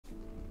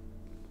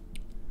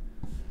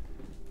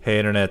Hey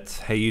Internet,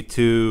 hey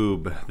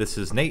YouTube, this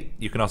is Nate.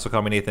 You can also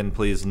call me Nathan,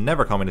 please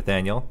never call me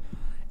Nathaniel.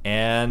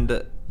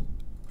 And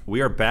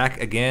we are back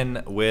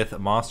again with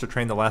Monster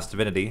Train The Last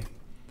Divinity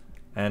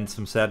and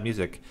some sad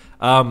music.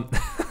 We're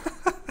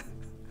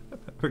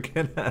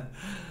gonna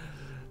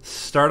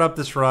start up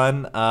this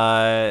run.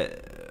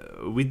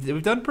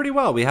 We've done pretty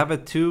well. We have a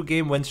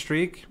 2-game win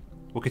streak.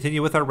 We'll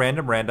continue with our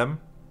random.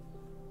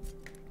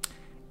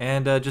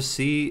 And just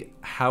see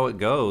how it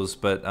goes.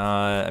 But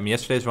I mean,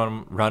 yesterday's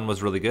run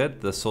was really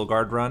good, the Soul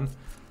Guard run.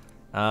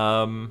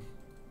 So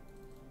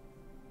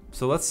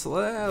let's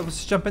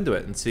just jump into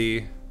it and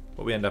see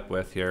what we end up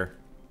with here.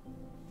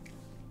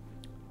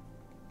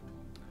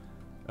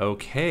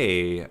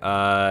 Okay,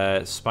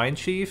 Spine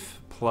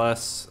Chief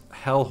plus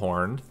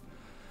Hellhorn.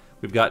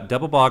 We've got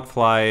double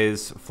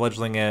Bogflies,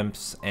 Fledgling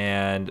Imps,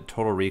 and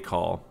Total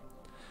Recall.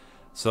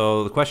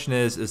 So the question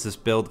is this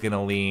build going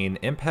to lean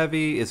Imp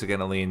heavy? Is it going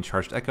to lean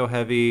Charged Echo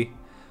heavy?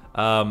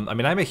 I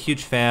mean, I'm a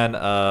huge fan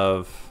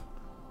of...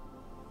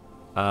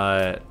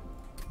 what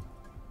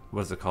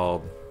is it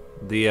called?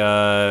 The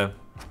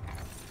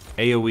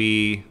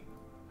AoE...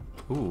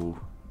 Ooh.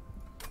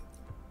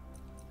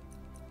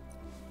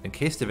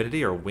 Encased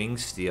Divinity or Wing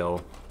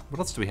Steel? What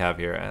else do we have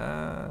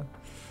here?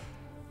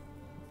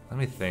 Let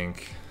me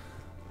think.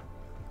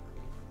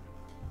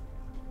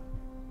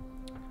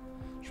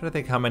 I'm trying to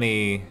think how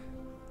many...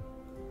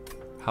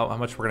 How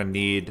much we're gonna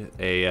need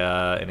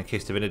an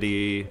Encased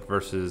Divinity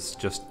versus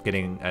just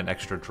getting an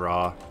extra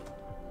draw.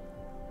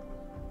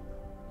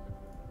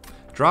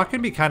 Draw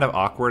can be kind of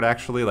awkward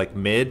actually, like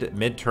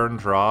mid-turn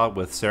draw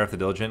with Seraph the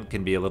Diligent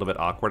can be a little bit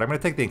awkward. I'm gonna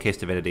take the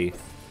Encased Divinity.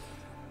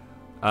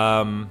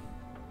 Let's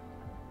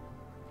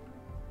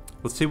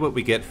see what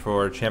we get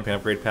for Champion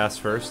Upgrade Pass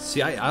first.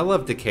 See, I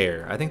love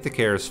Decayer. I think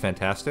Decayer is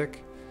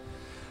fantastic.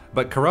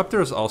 But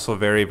Corruptor is also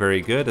very,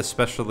 very good,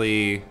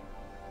 especially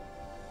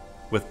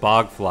with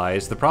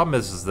Bogflies. The problem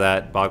is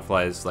that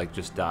Bogflies like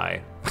just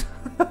die.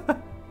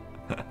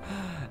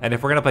 And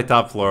if we're gonna play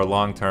top floor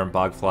long term,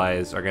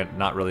 Bogflies are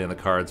not really in the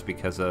cards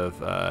because of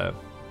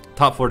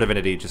top floor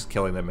Divinity just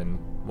killing them in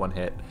one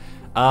hit.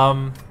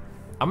 I'm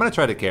gonna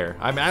try Decayer.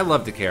 I mean, I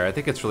love Decayer. I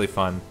think it's really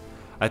fun.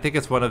 I think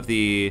it's one of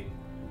the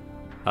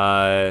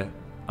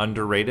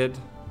underrated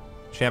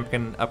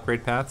champion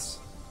upgrade paths.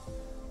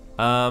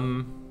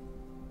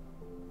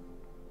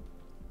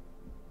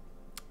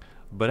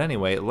 But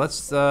anyway,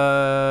 let's,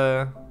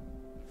 I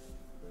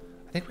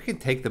think we can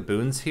take the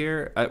boons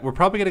here. We're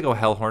probably going to go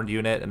Hellhorned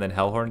unit and then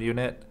Hellhorned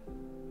unit.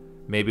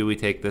 Maybe we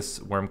take this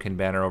Wormkin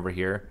banner over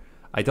here.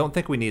 I don't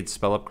think we need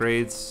spell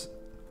upgrades.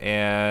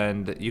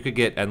 And you could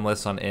get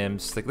Endless on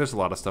Imps. Like, there's a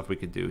lot of stuff we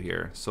could do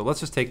here. So let's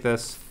just take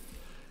this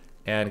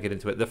and get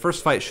into it. The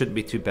first fight shouldn't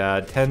be too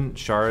bad. 10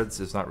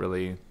 shards is not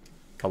really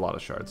a lot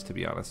of shards, to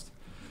be honest.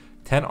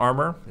 10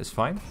 armor is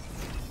fine.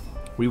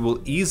 We will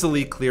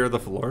easily clear the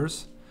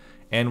floors.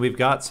 And we've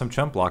got some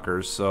chump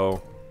blockers,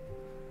 so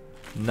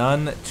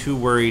none too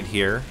worried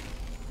here.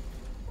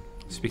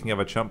 Speaking of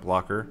a chump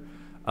blocker,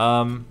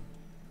 still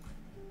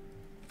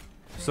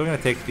gonna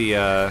take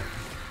the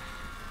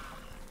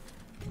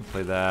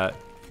play that.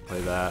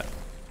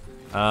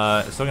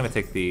 Still gonna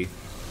take the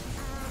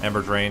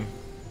Emberdrain.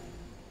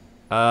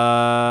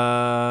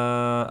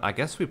 I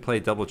guess we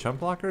play double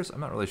chump blockers. I'm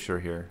not really sure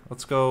here.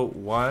 Let's go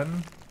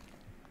 1.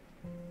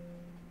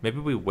 Maybe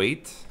we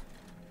wait.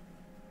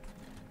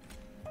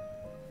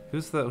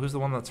 Who's the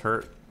one that's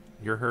hurt?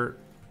 You're hurt.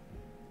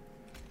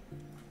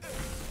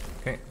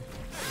 Okay.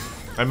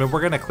 I mean, we're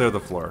gonna clear the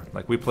floor.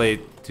 Like, we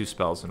played 2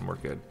 spells and we're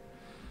good.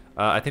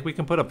 I think we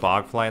can put a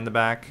Bogfly in the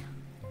back,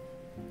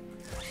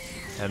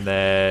 and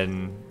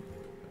then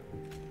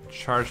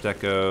Charged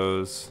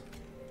Echoes,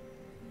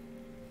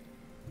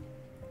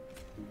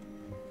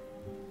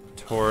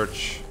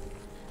 Torch,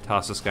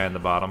 toss this guy in the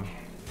bottom,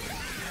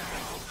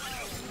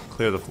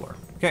 clear the floor.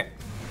 Okay.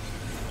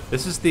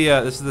 This is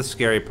the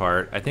scary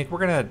part. I think we're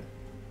gonna...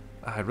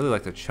 I'd really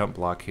like to chump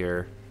block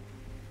here.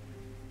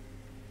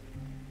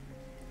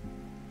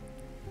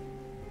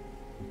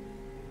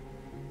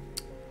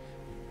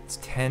 It's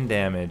 10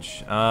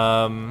 damage.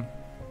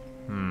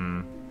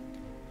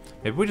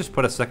 Maybe we just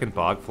put a second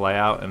Bogfly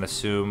out and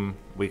assume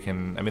we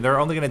can... I mean, they're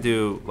only gonna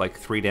do like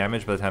 3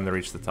 damage by the time they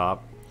reach the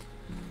top.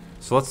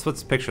 So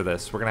let's picture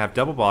this. We're gonna have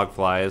double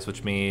Bogflies,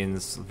 which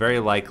means very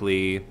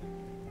likely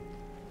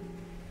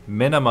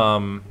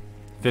minimum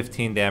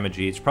 15 damage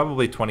each,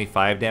 probably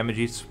 25 damage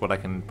each, what I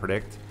can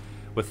predict.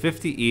 With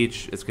 50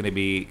 each, it's going to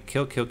be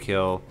kill, kill,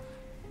 kill,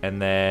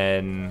 and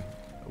then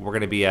we're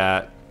going to be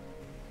at,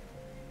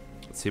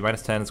 let's see,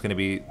 minus 10 is going to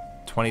be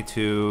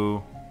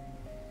 22,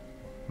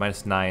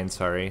 minus 9,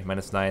 sorry,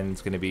 minus 9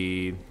 is going to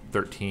be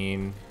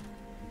 13,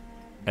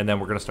 and then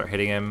we're going to start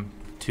hitting him.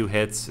 2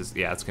 hits,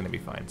 yeah, it's going to be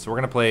fine. So we're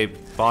going to play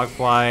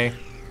Bogfly,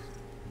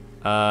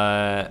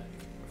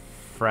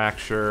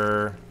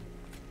 Fracture,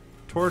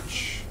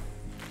 Torch,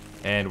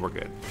 and we're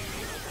good.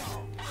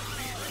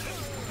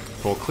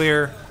 Full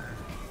clear.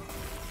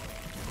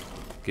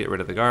 Get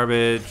rid of the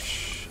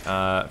garbage.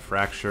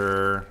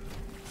 Fracture.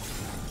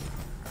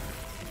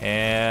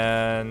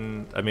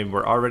 And, I mean,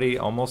 we're already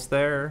almost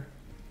there.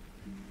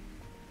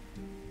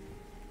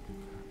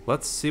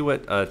 Let's see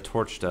what a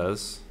torch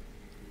does.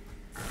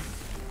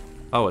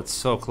 Oh, it's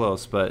so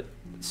close, but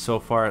so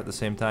far at the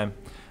same time.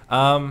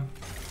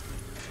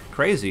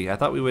 Crazy. I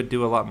thought we would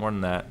do a lot more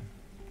than that.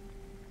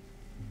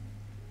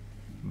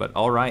 But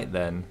alright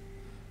then.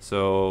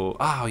 So,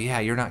 oh yeah,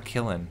 you're not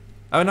killing.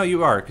 Oh no,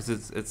 you are, because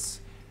it's...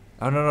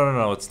 Oh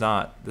no, it's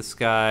not. This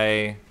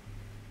guy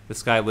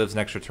lives an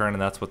extra turn,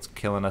 and that's what's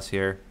killing us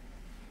here.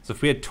 So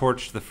if we had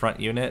torched the front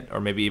unit, or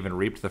maybe even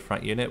reaped the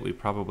front unit, we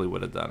probably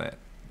would have done it.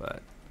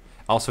 But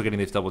also getting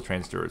these double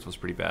train stewards was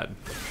pretty bad.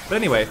 But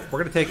anyway, we're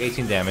going to take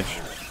 18 damage.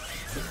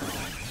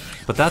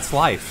 But that's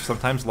life.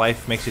 Sometimes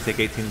life makes you take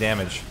 18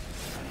 damage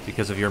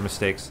because of your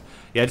mistakes.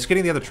 Yeah, just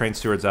getting the other train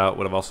stewards out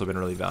would have also been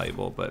really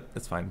valuable, but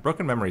it's fine.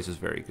 Broken Memories is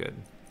very good.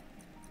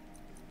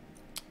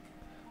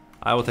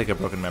 I will take a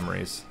Broken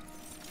Memories.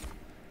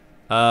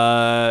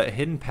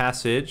 Hidden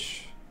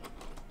Passage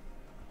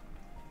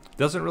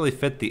doesn't really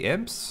fit the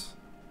imps.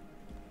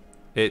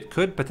 It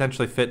could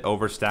potentially fit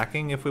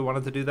overstacking if we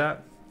wanted to do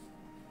that.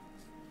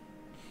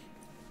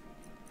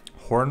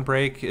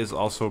 Hornbreak is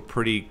also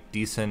pretty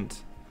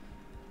decent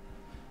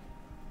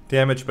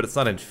damage, but it's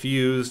not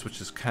infused,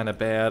 which is kind of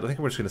bad. I think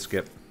we're just going to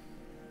skip.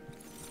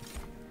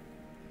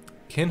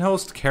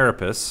 Kinhost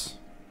Carapace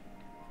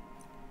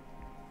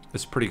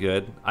is pretty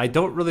good. I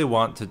don't really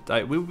want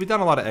to... We've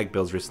done a lot of egg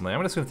builds recently.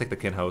 I'm just going to take the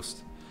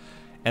Kinhost.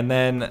 And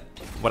then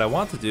what I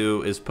want to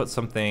do is put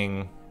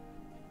something...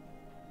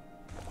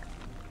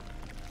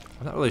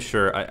 I'm not really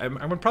sure. I'm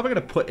probably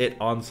going to put it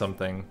on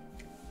something.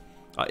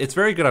 It's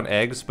very good on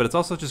eggs, but it's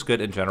also just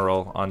good in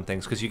general on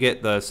things, because you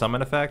get the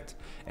summon effect,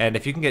 and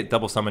if you can get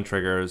double summon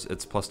triggers,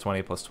 it's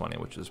 +20/+20,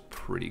 which is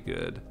pretty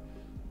good.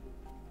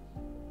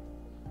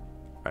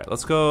 Alright,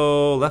 let's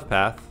go left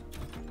path.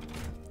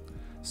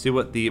 See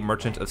what the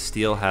Merchant of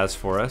Steel has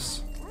for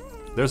us.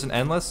 There's an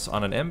Endless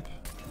on an Imp.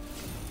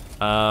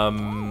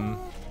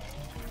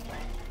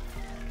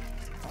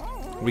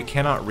 We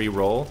cannot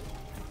re-roll.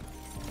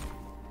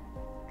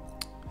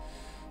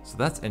 So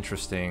that's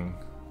interesting.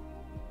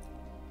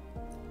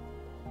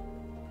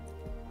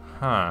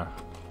 Huh.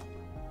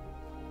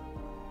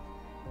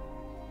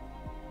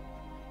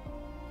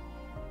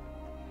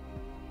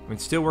 I mean,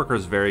 Steelworker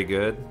is very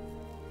good.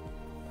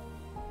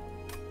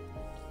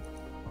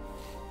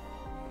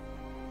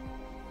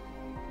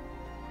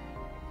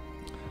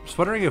 Just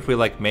wondering if we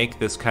like make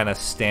this kind of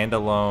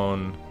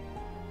standalone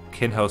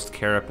Kinhost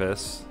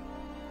Carapace.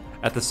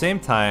 At the same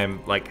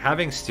time, like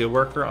having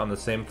Steelworker on the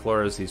same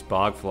floor as these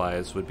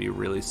Bogflies would be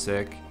really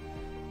sick.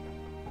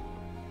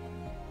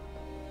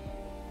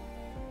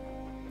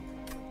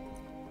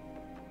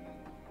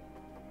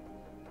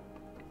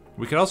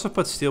 We could also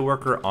put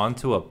Steelworker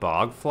onto a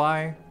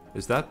Bogfly.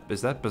 Is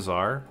that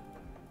bizarre?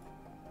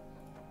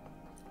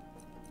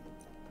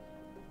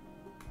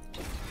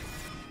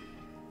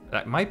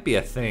 That might be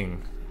a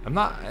thing.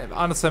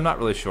 Honestly, I'm not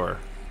really sure,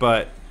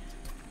 but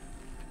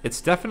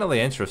it's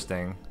definitely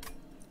interesting.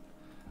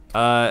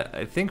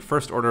 I think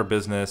first order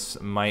business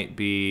might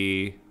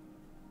be...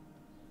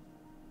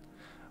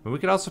 We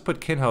could also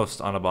put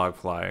Kinhost on a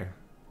Bogfly.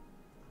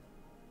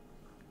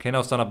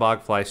 Kinhost on a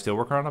Bogfly,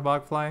 Steelworker on a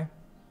Bogfly.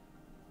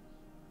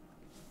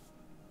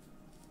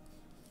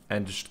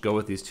 And just go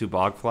with these two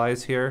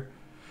Bogflies here.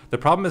 The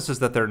problem is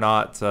that they're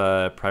not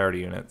priority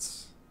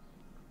units.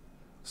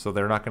 So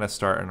they're not going to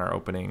start in our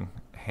opening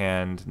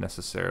hand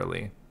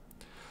necessarily.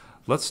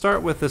 Let's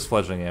start with this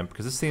Fledgling Imp,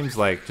 because this seems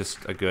like just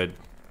a good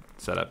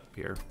setup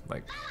here.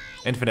 Like,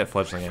 infinite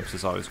Fledgling Imps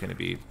is always going to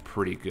be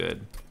pretty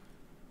good.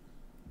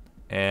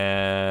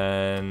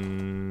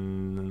 And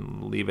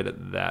leave it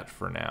at that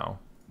for now.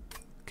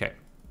 Okay.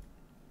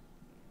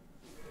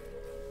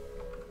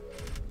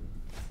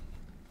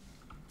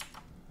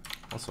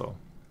 Also,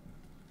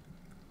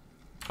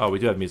 oh, we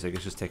do have music.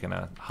 It's just taking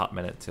a hot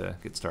minute to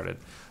get started.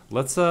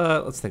 Let's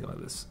think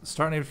about this.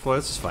 Start named floor.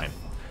 This is fine.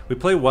 We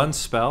play one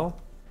spell,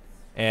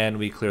 and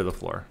we clear the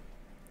floor.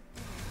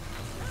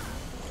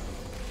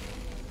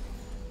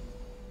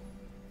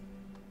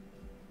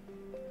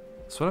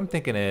 So what I'm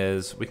thinking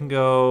is we can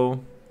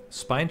go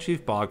Spine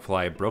Chief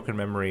Bogfly, Broken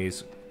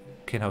Memories,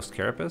 Kinhost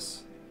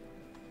Carapace,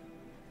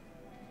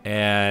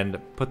 and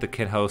put the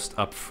Kinhost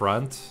up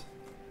front.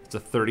 It's a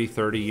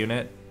 30/30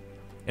 unit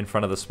in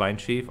front of the Spine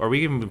Chief, or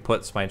we can even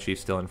put Spine Chief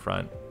still in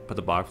front, put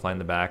the Bogfly in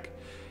the back.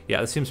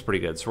 Yeah, this seems pretty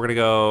good. So we're gonna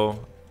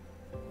go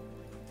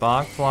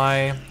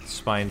Bogfly,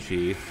 Spine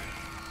Chief,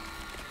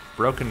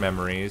 Broken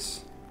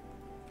Memories,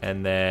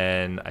 and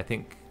then I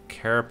think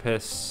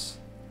Carapace.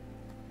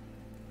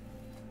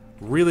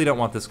 Really don't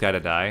want this guy to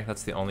die.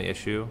 That's the only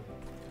issue.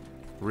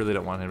 Really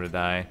don't want him to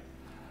die.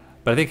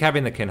 But I think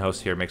having the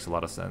Kinhost here makes a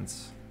lot of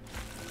sense,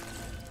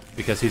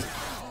 because he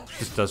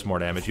just does more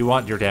damage. You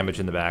want your damage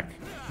in the back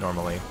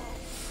normally.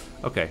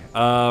 Okay,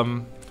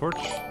 torch.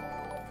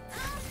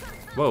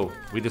 Whoa,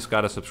 we just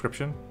got a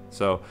subscription.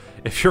 So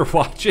if you're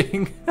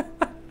watching,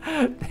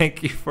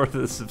 thank you for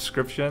the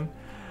subscription.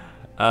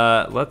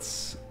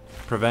 Let's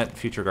prevent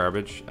future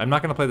garbage. I'm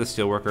not gonna play the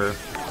Steelworker.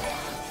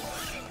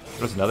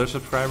 There's another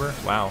subscriber?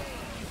 Wow.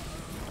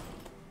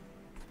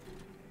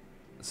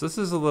 So this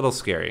is a little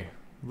scary.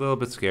 A little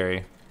bit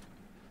scary.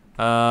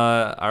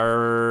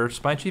 Our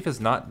Spine Chief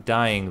is not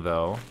dying,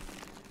 though.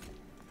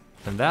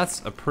 And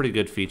that's a pretty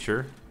good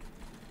feature.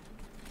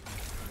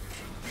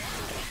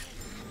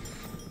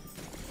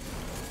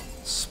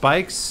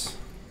 Spikes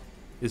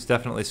is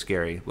definitely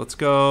scary. Let's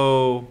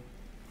go...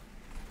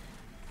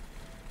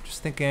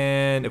 Just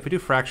thinking, if we do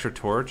Fracture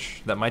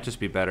Torch, that might just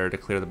be better to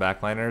clear the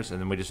backliners, and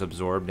then we just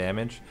absorb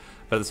damage.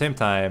 But at the same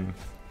time,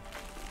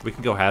 we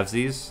can go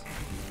halvesies.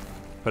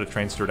 Put a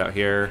Train Steward out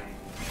here.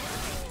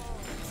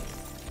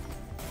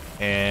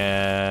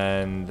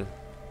 And...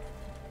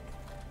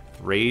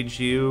 Rage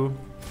you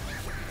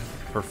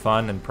for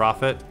fun and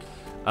profit.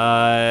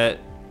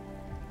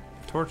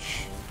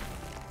 Torch.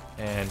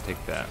 And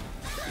take that.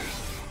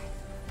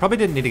 Probably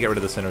didn't need to get rid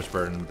of the Sinner's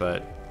Burden,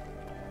 but...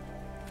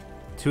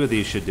 2 of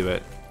these should do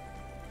it.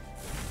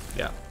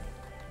 Yeah.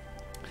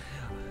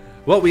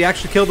 Well, we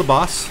actually killed the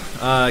boss.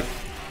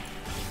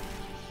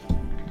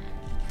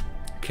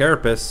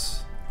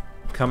 Carapace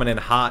coming in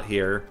hot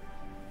here.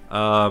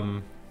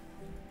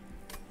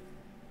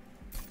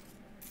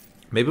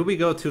 Maybe we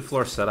go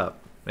 2-floor setup.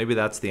 Maybe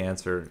that's the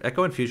answer.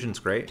 Echo Infusion's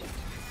great.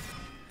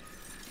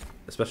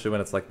 Especially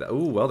when it's like that.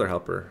 Ooh, Welder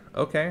Helper.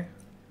 Okay.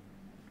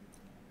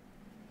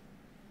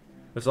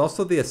 There's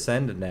also the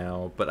Ascend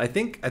now, but I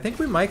think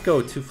we might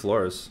go 2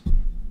 floors.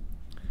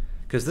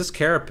 Because this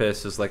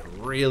Carapace is like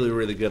really,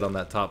 really good on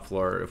that top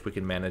floor if we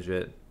can manage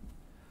it.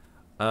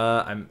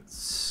 I'm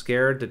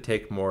scared to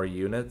take more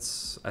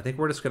units. I think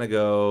we're just going to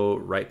go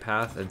right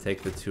path and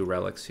take the 2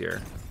 relics here.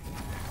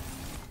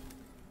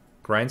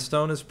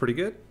 Grindstone is pretty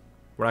good.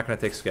 We're not going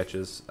to take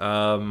sketches.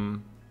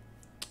 Divine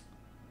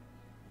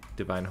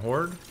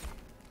Horde.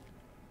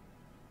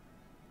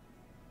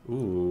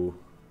 Ooh.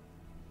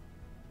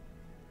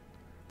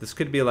 This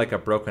could be like a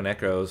Broken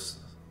Echoes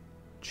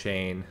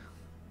chain.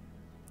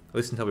 At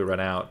least until we run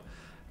out.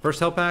 First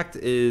Hell Pact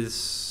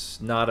is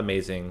not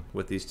amazing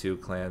with these 2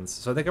 clans.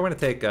 So I think I'm going to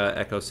take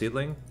Echo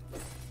Seedling.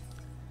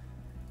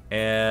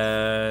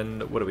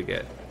 And what do we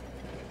get?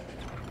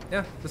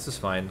 Yeah, this is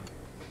fine.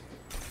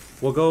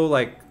 We'll go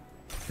like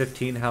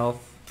 15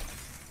 health.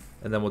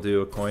 And then we'll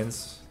do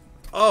coins.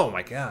 Oh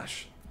my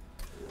gosh.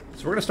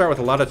 So we're going to start with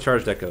a lot of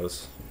charged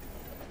echoes.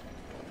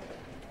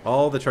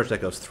 All the charged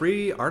echoes.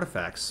 3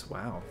 artifacts.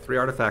 Wow. 3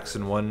 artifacts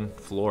in 1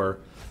 floor.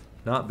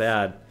 Not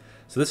bad.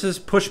 So this is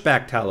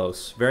pushback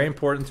Talos. Very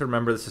important to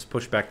remember this is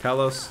pushback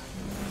Talos.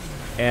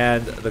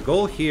 And the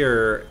goal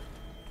here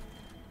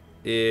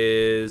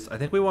is, I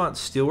think we want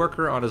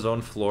Steelworker on his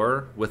own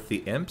floor with the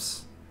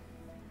imps.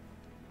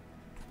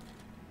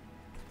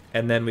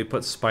 And then we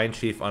put Spine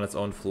Chief on its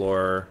own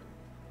floor,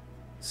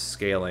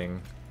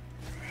 scaling.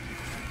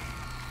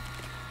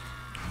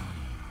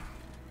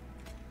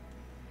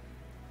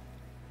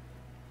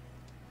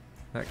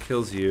 That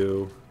kills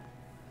you.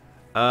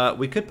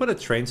 We could put a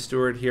Train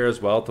Steward here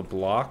as well to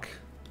block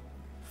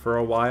for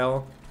a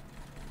while.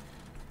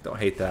 Don't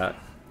hate that.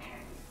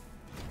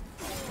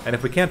 And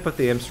if we can't put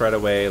the imps right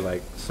away,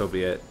 like, so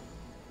be it.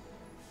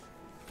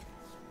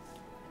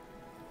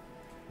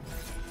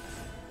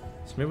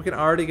 So maybe we can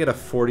already get a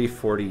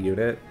 40-40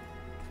 unit.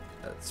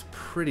 That's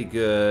pretty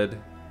good.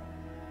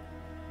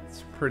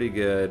 It's pretty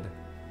good.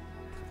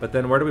 But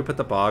then where do we put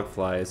the Bog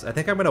Flies? I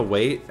think I'm going to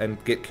wait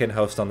and get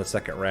Kinhost on the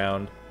second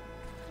round.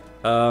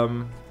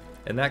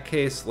 In that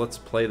case, let's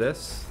play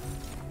this.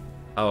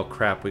 Oh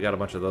crap, we got a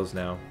bunch of those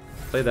now.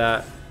 Play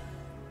that.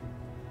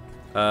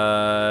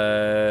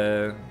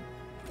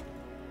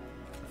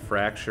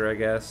 Fracture, I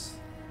guess.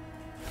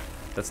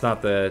 That's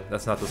not the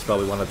spell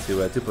we wanted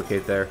to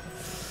duplicate there.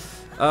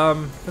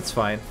 That's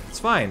fine. It's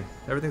fine.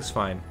 Everything's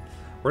fine.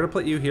 We're gonna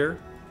put you here.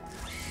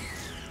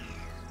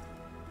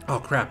 Oh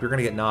crap, you're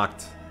gonna get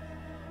knocked.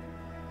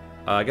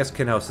 I guess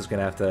Kinhouse is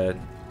gonna have to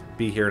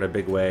be here in a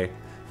big way.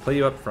 Play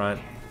you up front.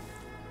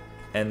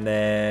 And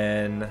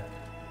then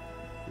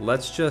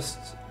let's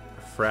just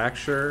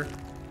fracture,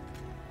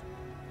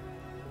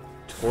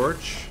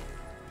 torch.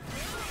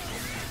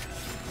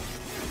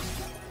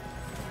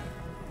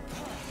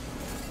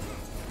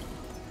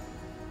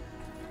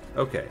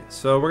 Okay,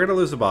 so we're gonna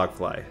lose a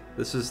Bogfly.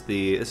 This is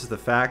the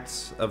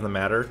facts of the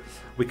matter.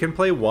 We can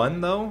play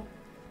 1 though.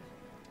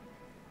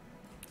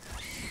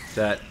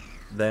 That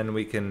then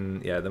we can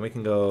then we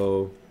can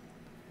go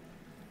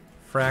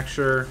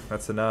fracture.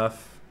 That's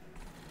enough.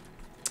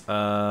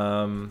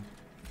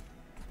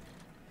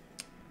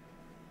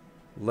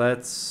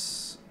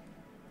 Let's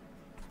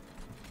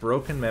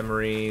Broken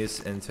Memories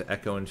into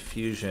Echo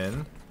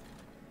Infusion.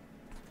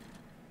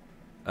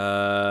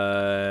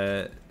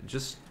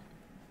 Just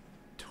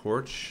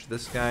torch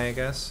this guy, I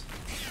guess.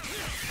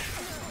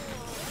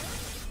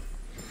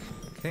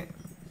 Okay.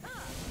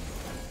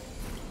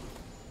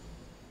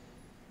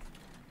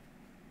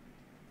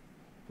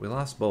 We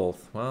lost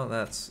both. Well,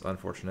 that's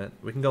unfortunate.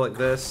 We can go like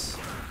this.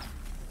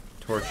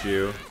 Torch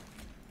you.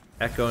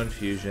 Echo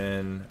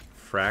Infusion.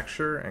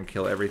 Fracture and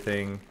kill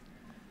everything.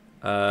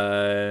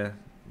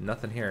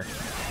 Nothing here.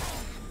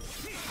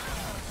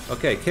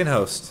 Okay,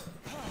 Kinhost.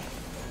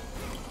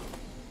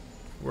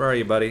 Where are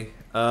you, buddy?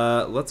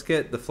 Let's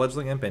get the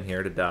fledgling imp in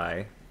here to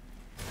die.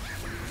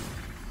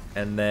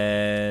 And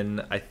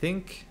then I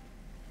think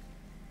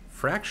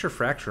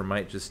Fracture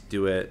might just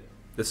do it.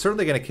 It's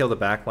certainly going to kill the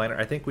backliner.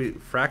 I think we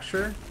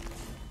Fracture.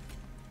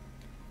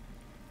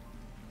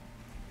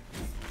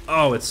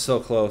 Oh, it's so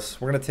close.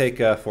 We're going to take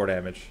 4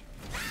 damage.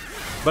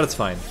 But it's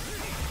fine.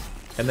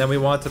 And then we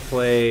want to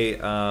play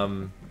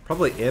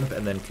probably Imp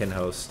and then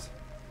Kinhost.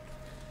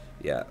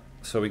 Yeah.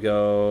 So we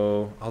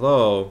go...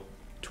 Although,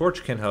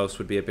 Torch Kinhost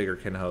would be a bigger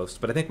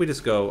Kinhost. But I think we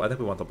just go... I think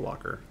we want the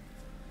blocker.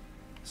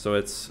 So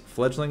it's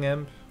Fledgling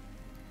Imp.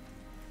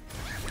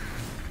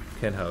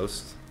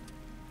 Kinhost.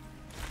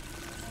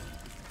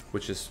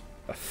 Which is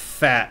a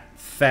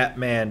fat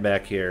man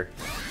back here.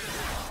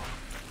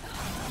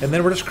 And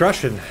then we're just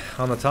crushing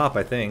on the top,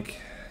 I think.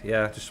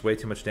 Yeah, just way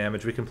too much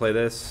damage. We can play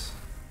this.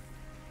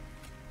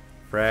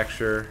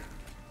 Fracture.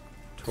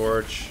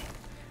 Torch.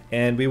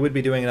 And we would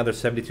be doing another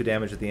 72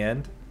 damage at the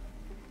end.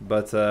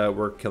 But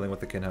we're killing with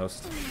the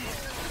Kinhost.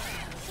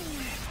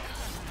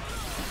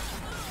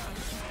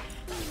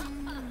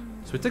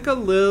 So we took a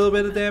little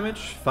bit of damage.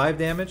 5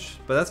 damage.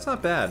 But that's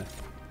not bad.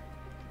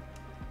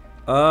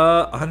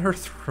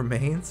 Unearthed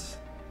Remains.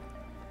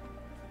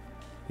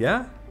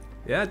 Yeah?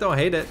 Yeah, don't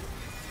hate it.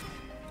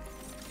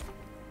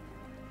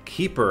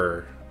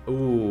 Keeper.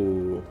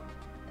 Ooh.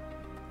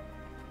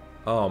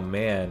 Oh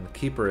man,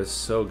 Keeper is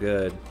so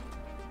good.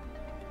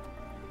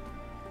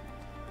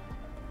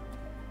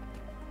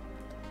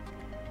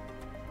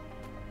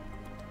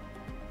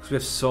 Because we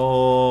have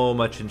so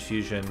much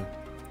infusion.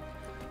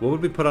 What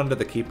would we put onto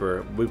the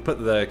Keeper? We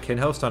put the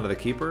Kinhost onto the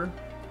Keeper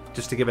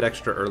just to give it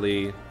extra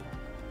early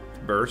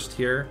burst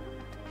here.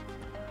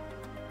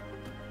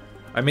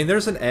 I mean,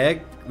 there's an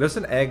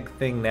egg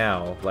thing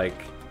now, like...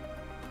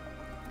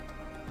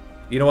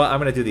 You know what? I'm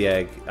gonna do the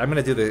egg. I'm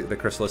gonna do the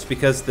chrysalis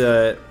because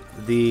and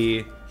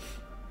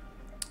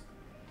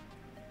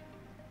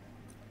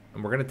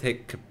we're gonna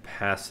take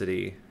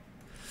capacity.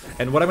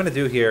 And what I'm gonna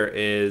do here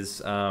is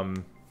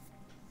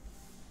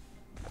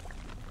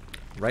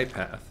right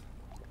path.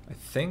 I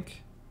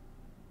think.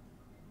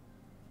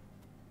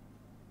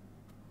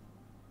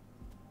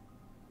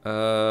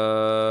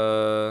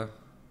 Oh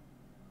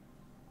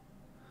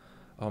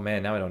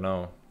man, now I don't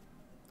know.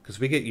 Because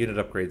we get unit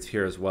upgrades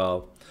here as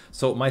well.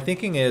 So my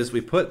thinking is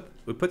we put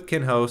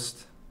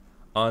Kinhost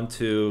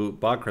onto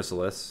Bog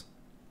Chrysalis,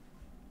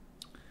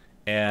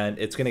 and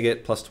it's gonna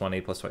get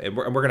 +20, +20, and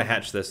we're gonna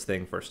hatch this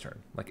thing first turn,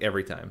 like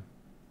every time,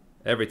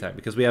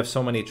 because we have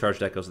so many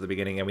charged echoes at the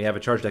beginning, and we have a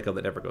charged echo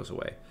that never goes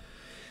away.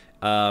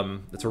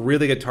 It's a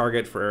really good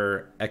target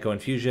for Echo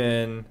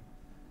Infusion,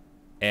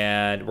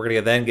 and we're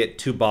gonna then get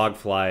 2 Bog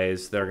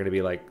Flies that are gonna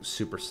be like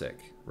super sick,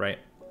 right?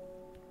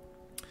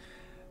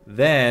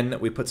 Then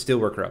we put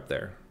Steelworker up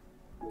there.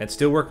 And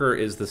Steelworker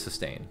is the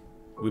sustain.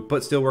 We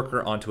put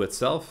Steelworker onto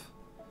itself,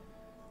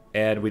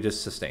 and we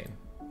just sustain.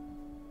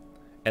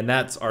 And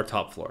that's our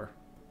top floor.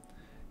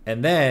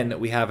 And then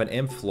we have an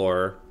Imp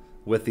floor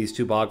with these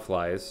 2 Bog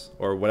Flies,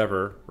 or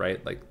whatever,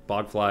 right? Like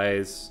Bog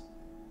Flies.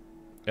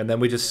 And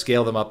then we just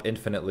scale them up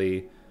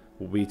infinitely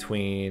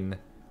between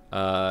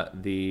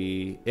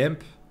the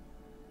Imp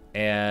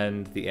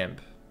and the Imp.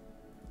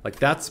 Like,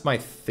 that's my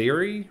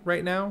theory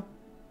right now.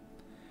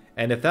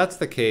 And if that's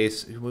the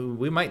case,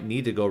 we might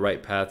need to go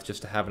right path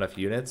just to have enough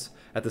units.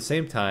 At the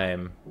same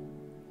time,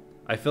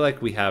 I feel like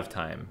we have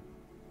time.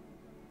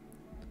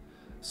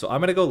 So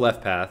I'm going to go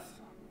left path.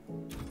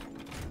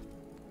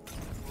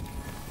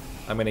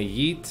 I'm going to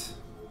yeet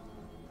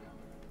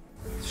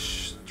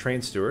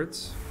Train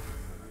Stewards.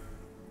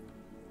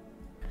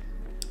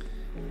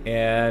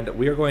 And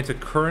we are going to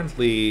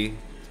currently...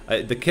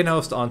 the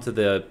Kinhost onto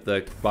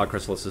the Bog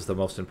Chrysalis is the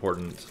most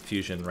important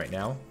fusion right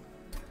now.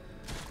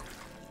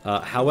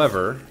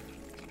 However,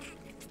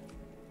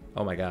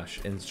 oh my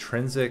gosh,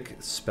 Intrinsic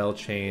Spell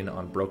Chain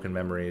on Broken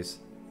Memories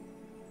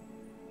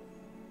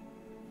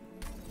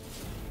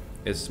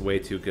is way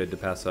too good to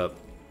pass up.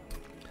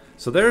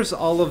 So there's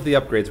all of the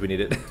upgrades we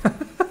needed.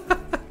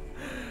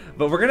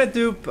 But we're gonna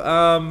dupe, what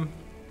are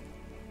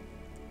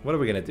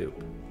we gonna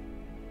dupe?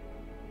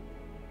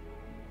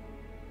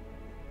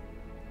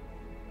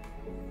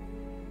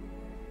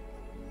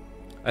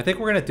 I think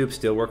we're gonna dupe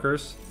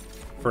Steelworkers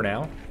for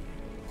now.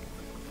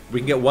 We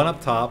can get 1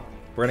 up top.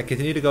 We're going to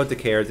continue to go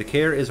Decare.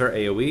 Decare is our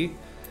AoE.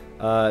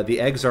 The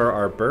eggs are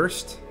our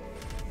burst.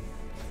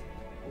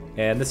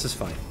 And this is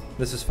fine.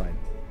 This is fine.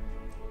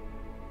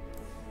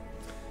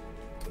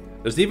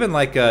 There's even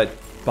like a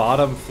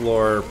bottom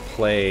floor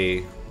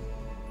play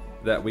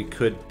that we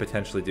could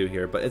potentially do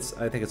here, but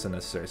I think it's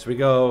unnecessary. So we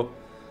go...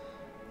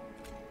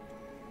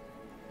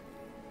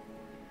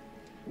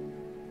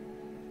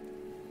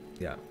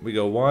 Yeah, we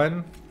go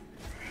 1,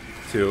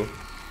 2...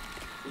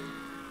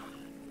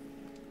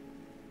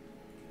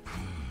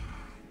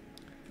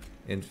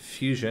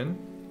 Infusion.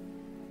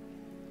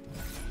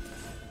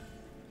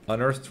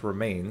 Unearthed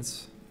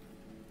Remains.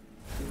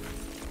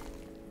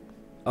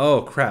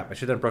 Oh crap, I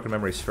should have done Broken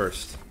Memories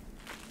first.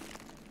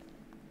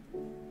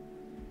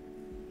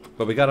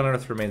 But we got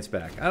Unearthed Remains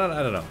back. I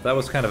don't know. That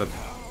was kind of a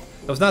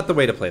That was not the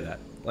way to play that.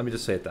 Let me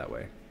just say it that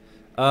way.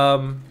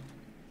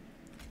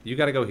 You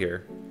gotta go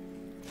here.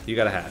 You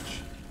gotta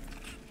hatch.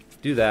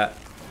 Do that.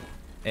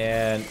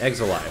 And egg's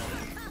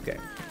alive. Okay.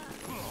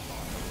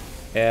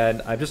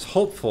 And I'm just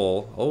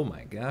hopeful... Oh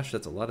my gosh,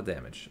 that's a lot of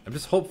damage. I'm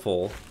just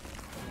hopeful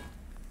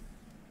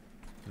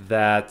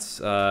that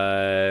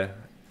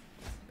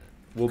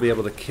we'll be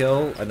able to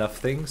kill enough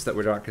things that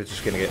we're not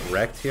just gonna get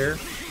wrecked here.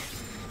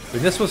 I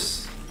mean, that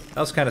was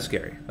kind of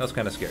scary. That was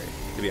kind of scary,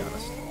 to be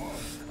honest.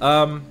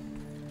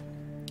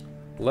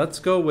 Let's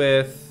go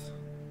with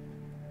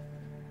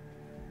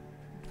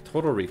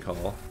Total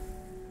Recall.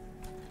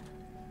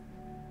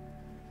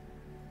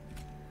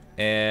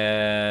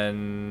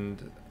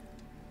 And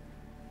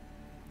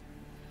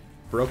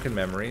Broken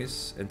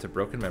Memories into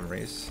Broken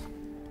Memories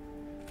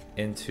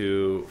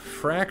into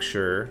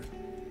Fracture.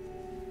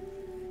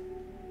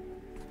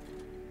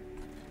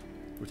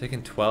 We're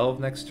taking 12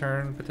 next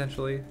turn,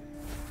 potentially.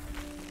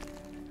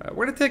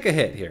 We're going to take a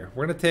hit here.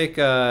 We're going to take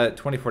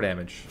 24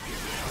 damage.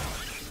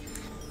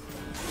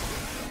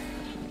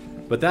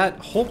 But that,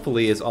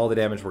 hopefully, is all the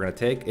damage we're going to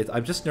take.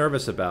 I'm just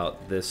nervous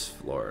about this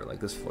floor.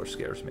 Like, this floor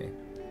scares me.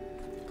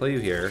 Play you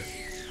here.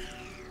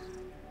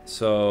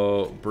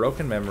 So,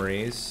 Broken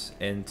Memories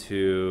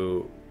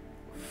into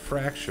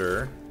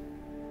Fracture.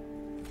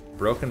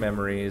 Broken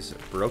Memories,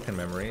 Broken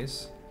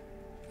Memories.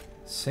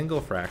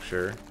 Single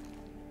Fracture.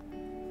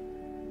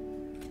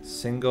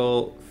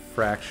 Single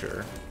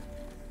Fracture.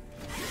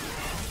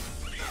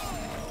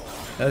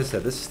 As I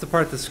said, this is the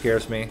part that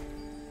scares me.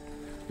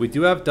 We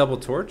do have Double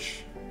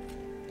Torch,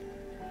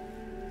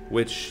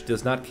 which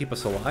does not keep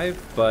us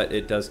alive, but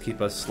it does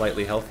keep us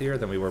slightly healthier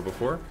than we were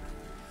before.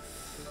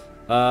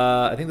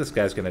 I think this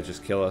guy's gonna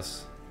just kill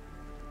us.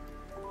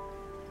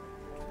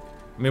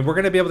 I mean, we're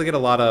gonna be able to get a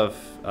lot of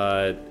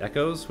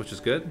echoes, which is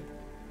good.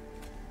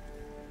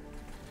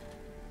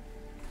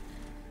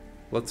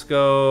 Let's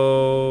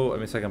go... I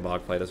mean, second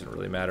bog play doesn't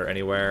really matter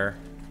anywhere.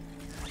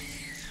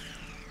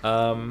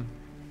 Broken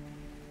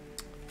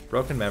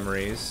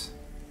Memories.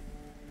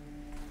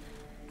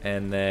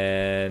 And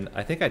then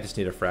I think I just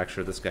need to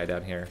fracture this guy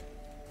down here.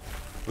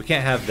 We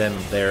can't have them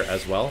there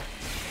as well.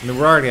 I mean,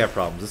 we're already gonna have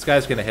problems. This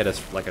guy's gonna hit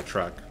us like a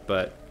truck,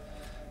 but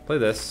play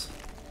this.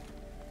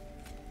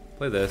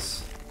 Play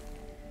this.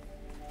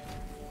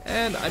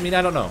 And I mean,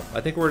 I don't know.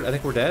 I think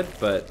we're dead,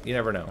 but you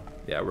never know.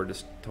 Yeah, we're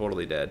just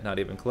totally dead. Not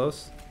even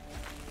close.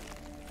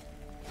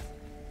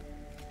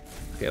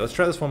 Okay, let's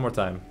try this one more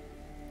time.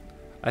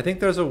 I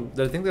think there's a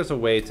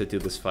way to do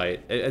this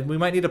fight. And we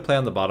might need to play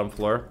on the bottom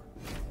floor,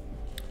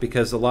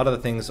 because a lot of the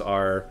things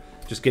are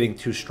just getting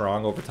too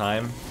strong over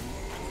time.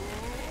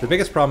 The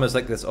biggest problem is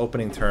like this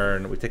opening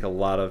turn, we take a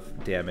lot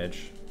of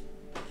damage.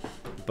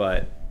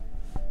 But,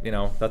 you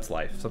know, that's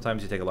life.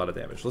 Sometimes you take a lot of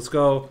damage. Let's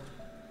go.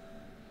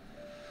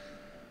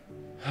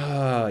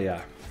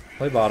 Yeah.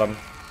 Play bottom.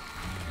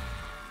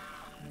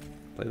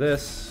 Play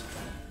this.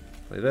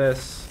 Play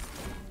this.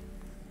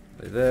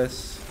 Play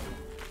this.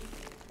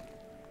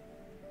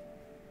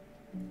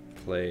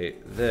 Play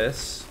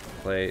this.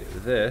 Play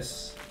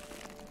this.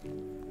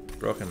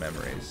 Broken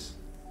Memories.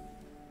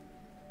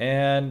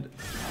 And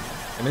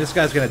I mean, this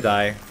guy's gonna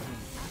die,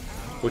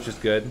 which is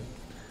good.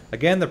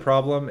 Again, the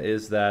problem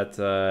is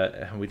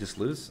that we just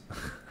lose.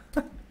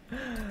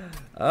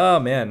 Oh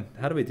man,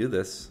 how do we do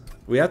this?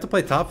 We have to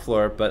play top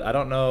floor, but I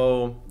don't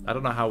know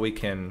how we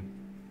can.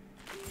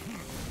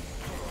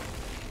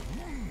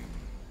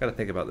 Gotta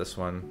think about this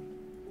one.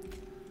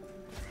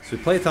 So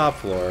we play top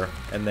floor,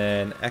 and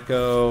then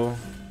Echo,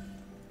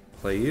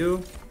 play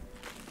you.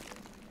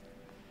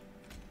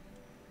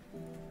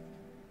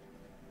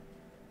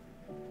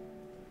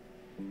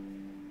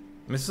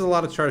 This is a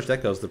lot of charged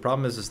echoes. The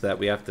problem is that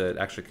we have to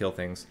actually kill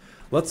things.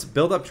 Let's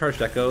build up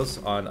charged echoes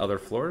on other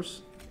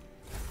floors.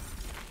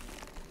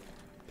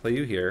 Play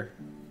you here.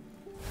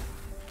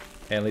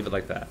 And leave it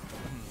like that.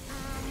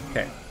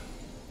 Okay.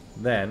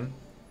 Then,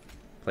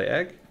 play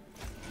egg.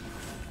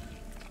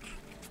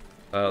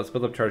 Let's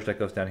build up charged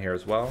echoes down here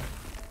as well.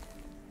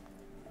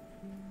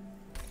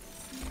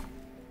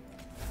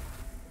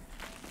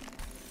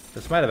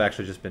 This might have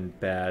actually just been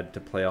bad to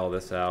play all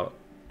this out.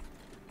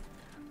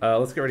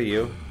 Let's get rid of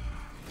you.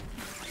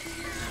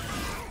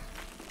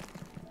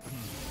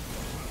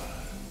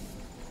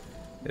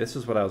 This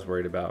is what I was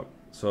worried about.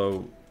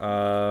 So,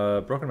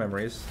 Broken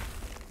Memories.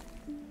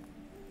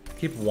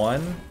 Keep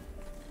one.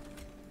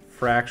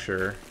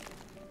 Fracture.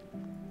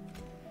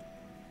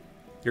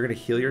 You're gonna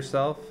heal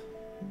yourself.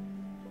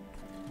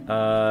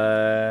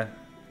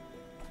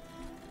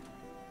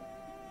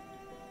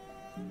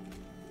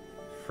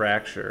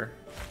 Fracture.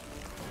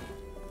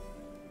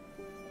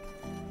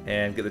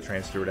 And get the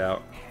Train Steward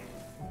out.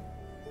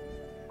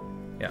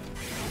 Yeah.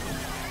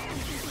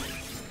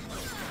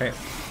 Okay.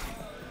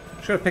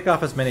 Just gotta pick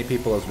off as many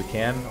people as we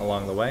can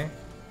along the way.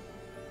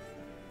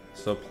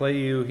 So play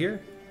you here.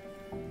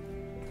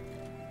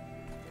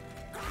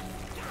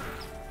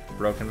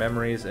 Broken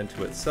Memories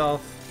into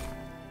itself.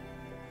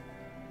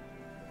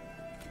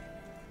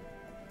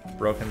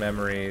 Broken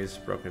Memories,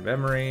 Broken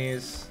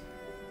Memories.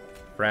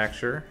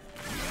 Fracture.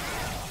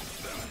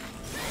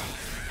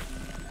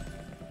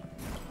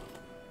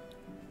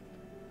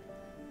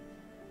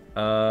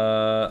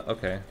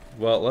 Okay.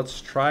 Well,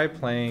 let's try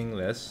playing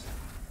this.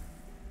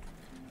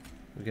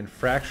 We can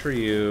fracture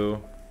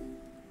you.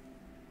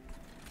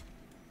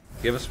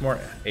 Give us more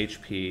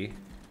HP.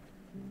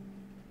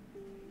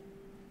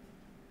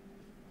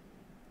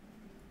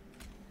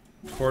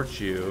 Torch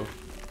you.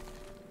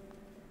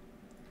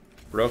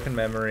 Broken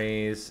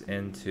memories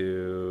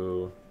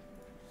into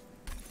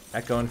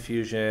Echo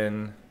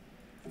Infusion.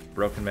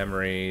 Broken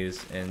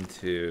memories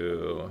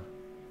into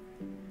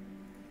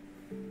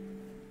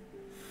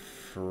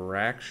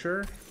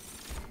Fracture.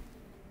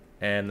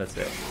 And that's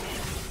it.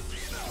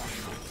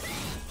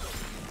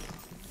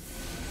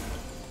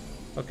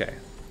 Okay.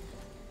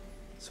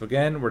 So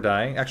again, we're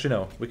dying. Actually,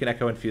 no. We can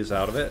Echo Infuse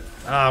out of it.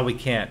 Ah, we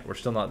can't. We're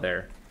still not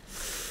there.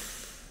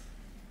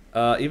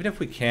 Even if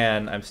we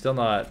can, I'm still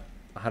not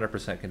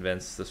 100%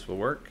 convinced this will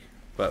work.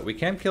 But we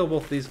can kill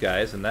both these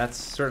guys, and that's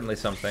certainly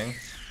something.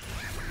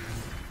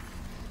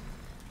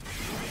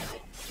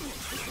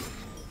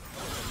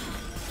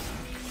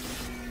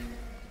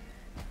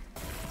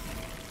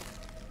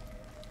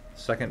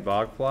 Second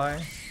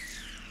Bogfly.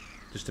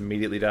 Just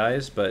immediately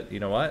dies, but you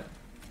know what?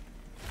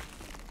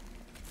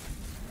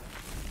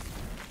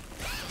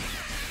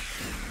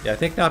 Yeah, I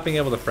think not being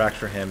able to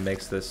fracture him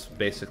makes this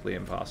basically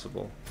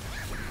impossible.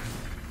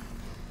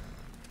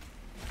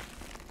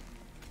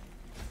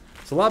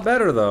 It's a lot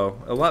better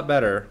though, a lot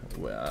better.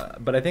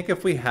 But I think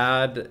if we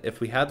had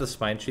the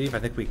Spine Chief, I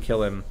think we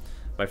kill him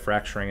by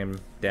fracturing him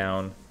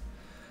down.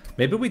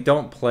 Maybe we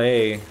don't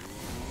play.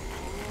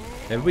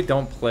 Maybe we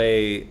don't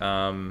play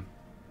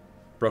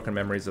Broken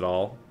Memories at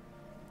all.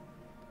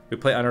 We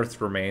play Unearthed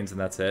Remains and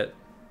that's it.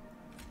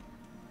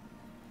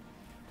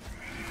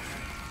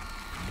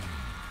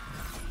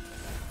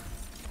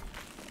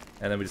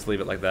 And then we just leave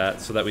it like that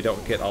so that we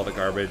don't get all the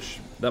garbage.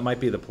 That might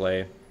be the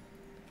play.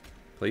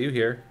 Play you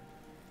here.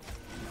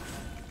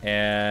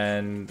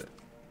 And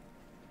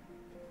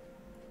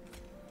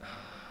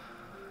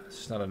it's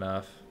just not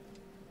enough.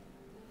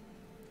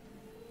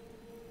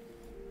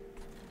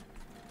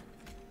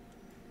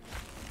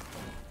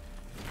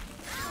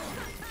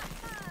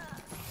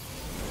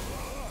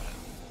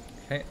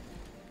 Okay.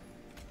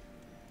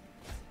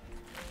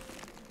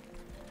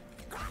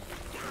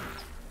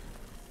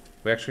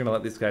 We actually gonna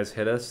let these guys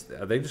hit us?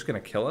 Are they just gonna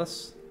kill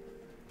us?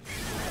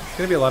 It's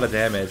gonna be a lot of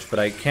damage, but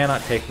I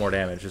cannot take more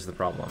damage is the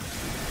problem.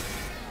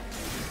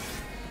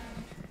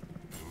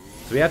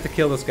 So we have to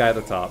kill this guy at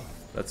the top.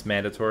 That's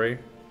mandatory.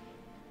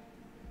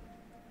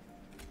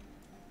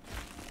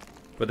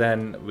 But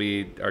then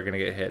we are gonna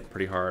get hit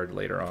pretty hard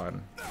later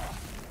on.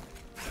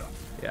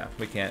 Yeah,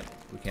 we can't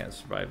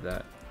survive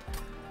that.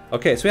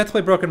 Okay, so we have to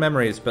play Broken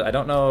Memories, but I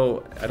don't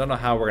know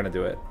how we're gonna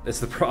do it. It's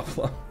the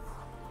problem.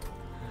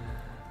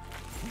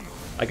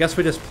 I guess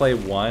we just play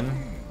one,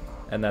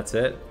 and that's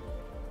it.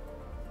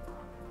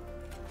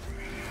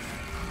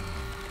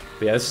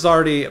 But yeah, this is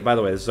already, by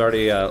the way, this is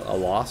already a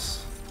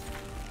loss.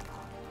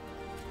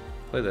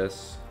 Play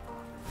this.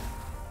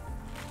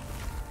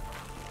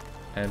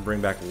 And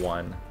bring back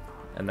one,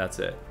 and that's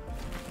it.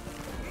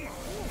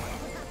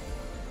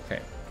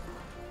 Okay.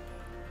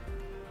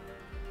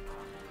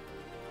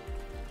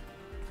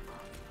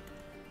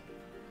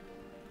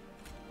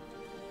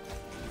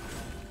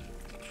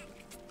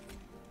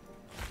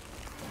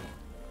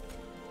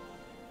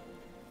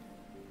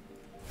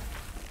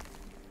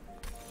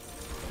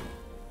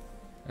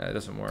 It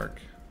doesn't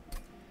work.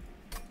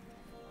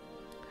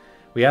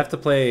 We have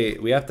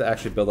to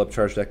actually build up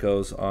charged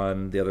echoes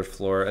on the other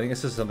floor. I think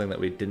this is something that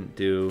we didn't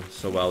do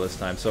so well this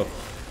time. So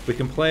we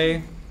can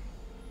play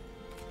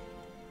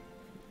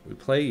you.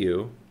 Play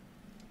you.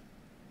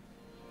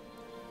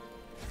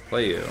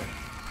 Play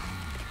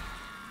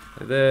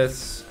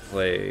this.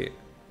 Play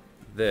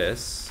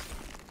this.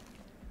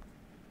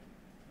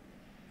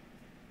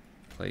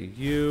 Play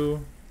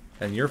you.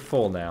 And you're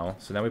full now.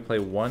 So now we play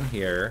one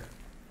here.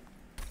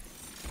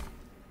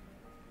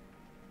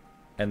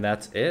 And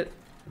that's it.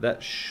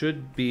 That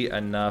should be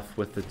enough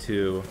with the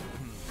two.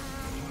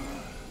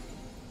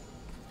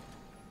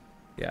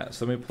 Yeah,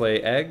 so let me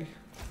play Egg.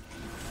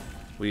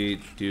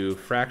 We do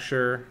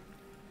Fracture,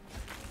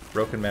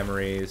 Broken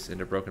Memories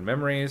into Broken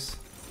Memories.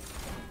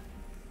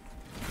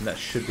 And that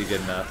should be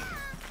good enough.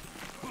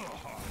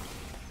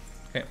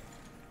 Okay.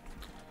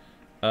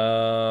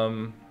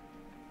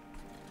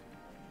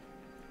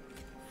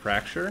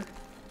 Fracture.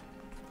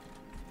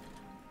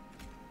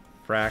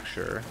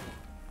 Fracture.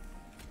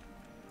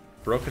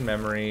 Broken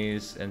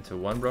Memories into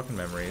one Broken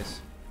Memories.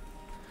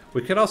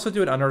 We could also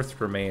do an Unearthed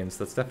Remains.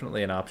 That's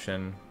definitely an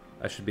option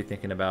I should be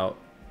thinking about.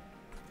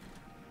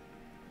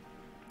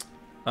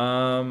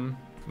 I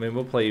mean,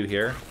 we'll play you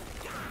here.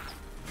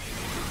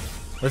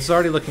 This is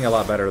already looking a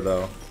lot better,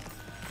 though.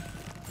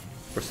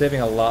 We're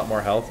saving a lot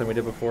more health than we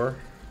did before.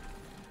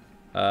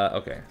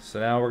 Okay, so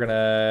now we're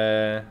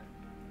gonna...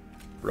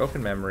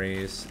 Broken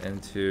Memories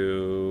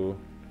into...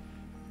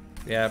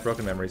 Yeah,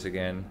 Broken Memories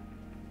again.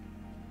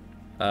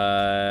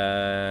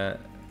 Total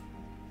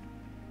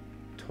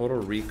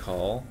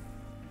Recall.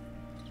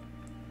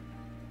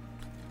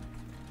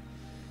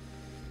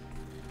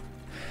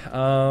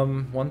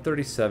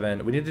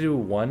 137. We need to do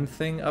one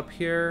thing up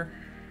here.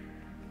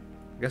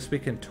 I guess we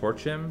can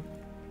torch him.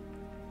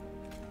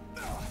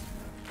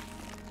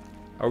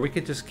 Or we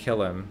could just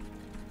kill him.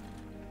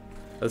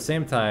 At the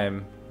same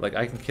time, like,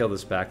 I can kill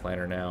this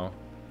backliner now.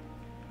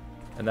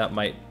 And that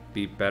might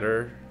be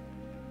better.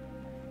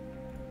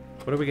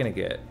 What are we gonna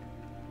get?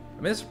 I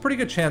mean, there's a pretty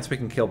good chance we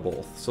can kill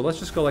both. So let's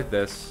just go like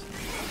this.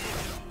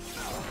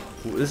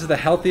 This is the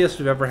healthiest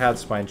we've ever had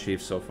Spine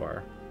Chief so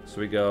far.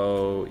 So we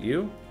go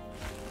you.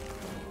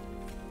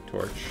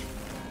 Torch.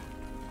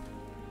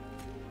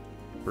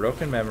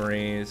 Broken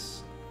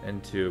Memories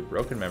into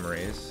Broken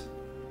Memories.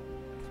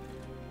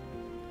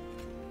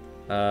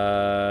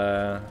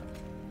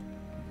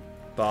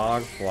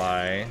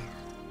 Bogfly.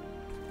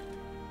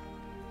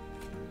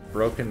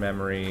 Broken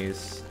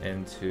Memories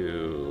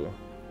into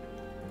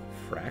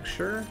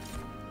Fracture.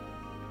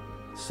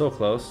 So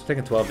close.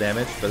 Taking 12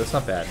 damage, but that's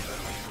not bad.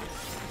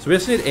 So we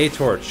just need a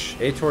torch.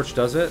 A torch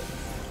does it.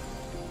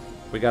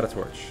 We got a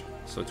torch.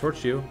 So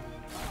torch you.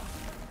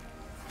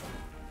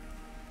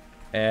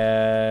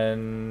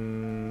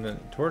 And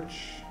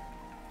torch.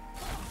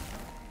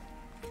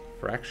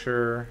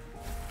 Fracture.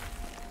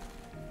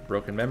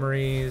 Broken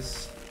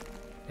Memories.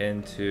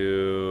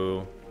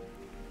 Into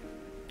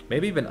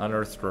maybe even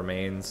Unearthed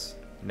Remains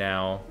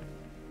now.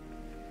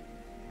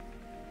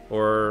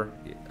 Or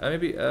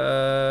maybe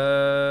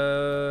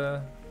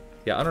yeah,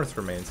 Unearthed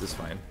Remains is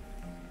fine.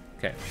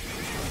 Okay.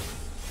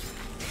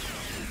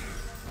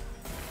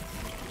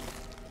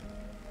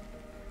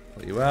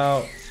 Play you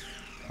out.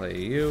 Play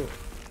you.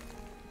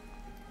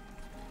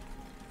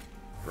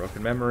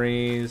 Broken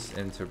Memories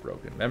into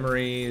Broken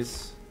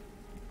Memories.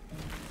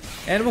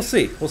 And we'll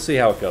see. We'll see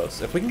how it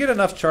goes. If we can get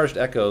enough charged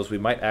echoes, we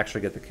might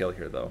actually get the kill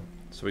here, though.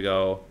 So we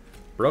go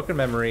Broken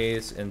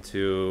Memories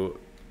into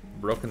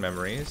Broken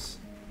Memories.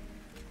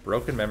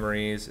 Broken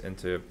Memories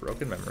into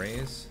Broken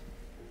Memories.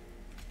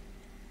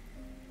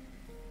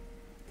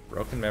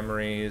 Broken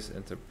Memories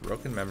into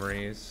Broken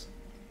Memories.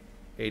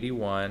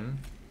 81.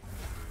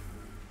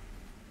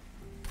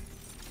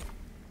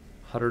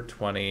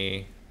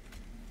 120.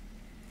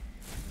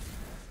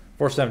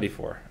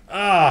 474.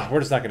 Ah, we're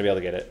just not going to be able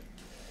to get it.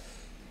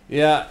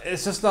 Yeah,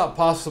 it's just not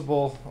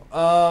possible.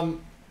 I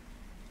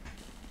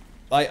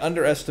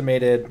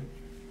underestimated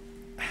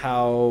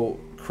how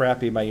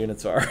crappy my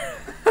units are.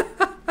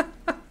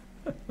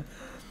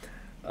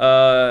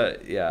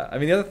 Yeah. I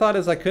mean, the other thought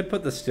is I could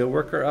put the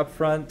Steelworker up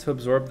front to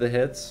absorb the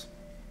hits.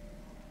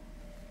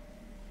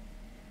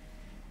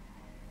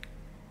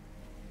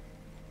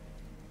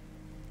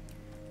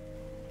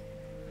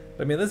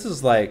 I mean, this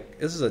is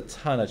a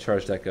ton of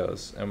charged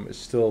echoes, and it's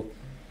still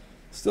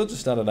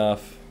just not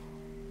enough.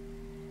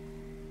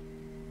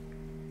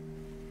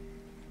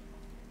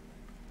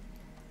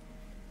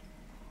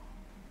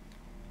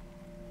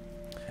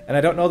 And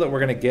I don't know that we're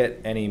going to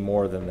get any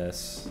more than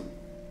this.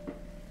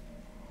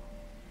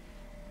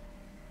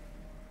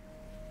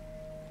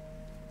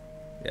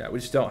 Yeah, we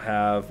just don't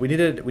have... We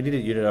needed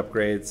unit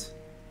upgrades,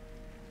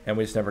 and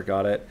we just never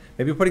got it.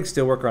 Maybe putting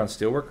Steelworker on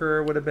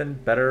Steelworker would have been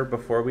better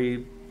before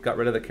we got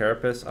rid of the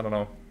Carapace. I don't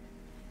know.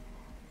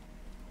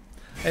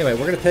 Anyway,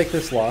 we're going to take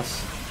this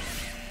loss.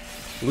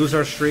 Lose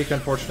our streak,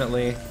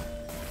 unfortunately.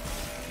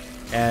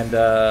 And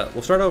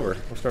we'll start over.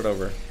 We'll start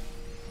over.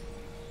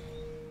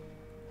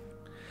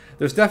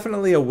 There's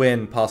definitely a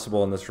win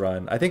possible in this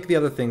run. I think the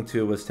other thing,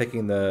 too, was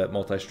taking the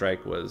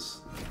multi-strike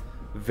was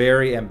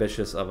very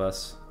ambitious of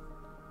us.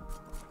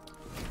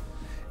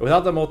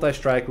 Without the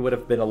multi-strike, we would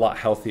have been a lot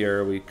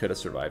healthier. We could have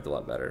survived a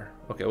lot better.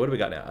 Okay, what do we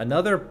got now?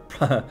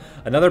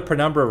 Another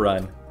Penumbra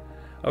run.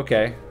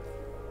 Okay.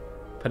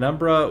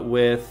 Penumbra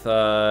with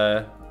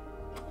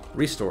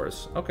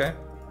restores. Okay.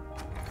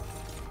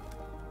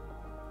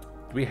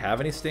 Do we have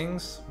any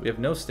stings? We have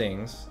no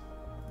stings.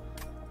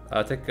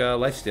 Take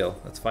lifesteal.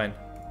 That's fine.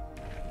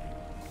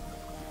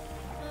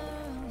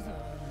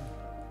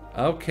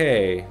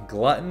 Okay,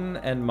 Glutton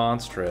and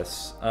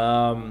Monstrous.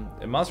 And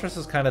Monstrous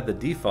is kind of the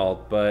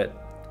default, but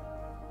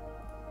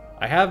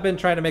I have been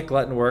trying to make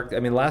Glutton work. I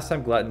mean, last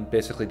time Glutton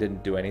basically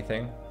didn't do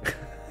anything.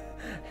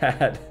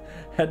 had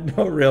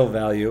no real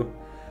value.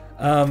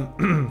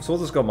 So we'll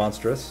just go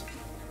Monstrous.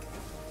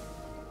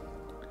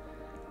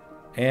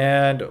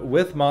 And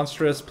with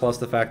Monstrous, plus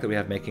the fact that we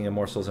have making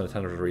Immortals and a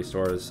ton of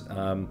restores,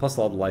 plus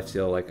all the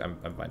lifesteal, like, I'm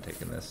fine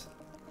taking this.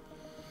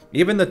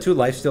 Even the 2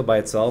 lifesteal by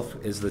itself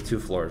is the 2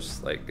 floors.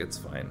 Like, it's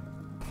fine.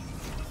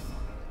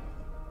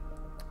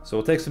 So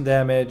we'll take some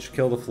damage,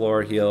 kill the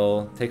floor,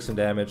 heal. Take some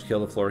damage,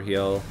 kill the floor,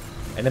 heal.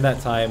 And in that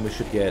time, we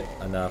should get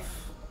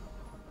enough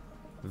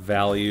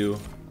value.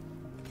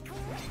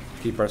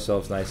 Keep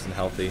ourselves nice and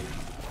healthy.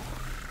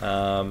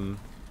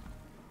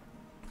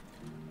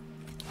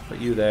 Put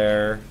you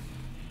there.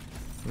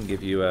 And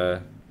give you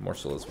a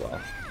morsel as well.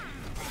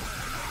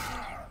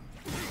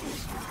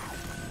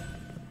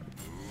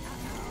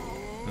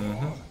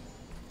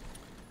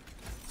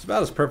 It's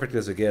about as perfect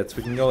as it gets.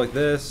 We can go like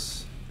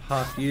this.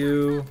 Pop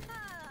you.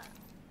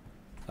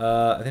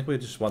 I think we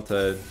just want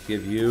to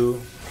give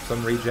you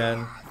some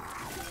regen.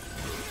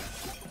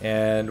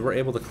 And we're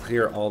able to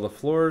clear all the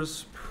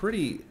floors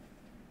pretty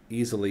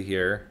easily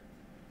here.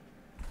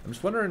 I'm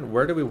just wondering,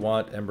 where do we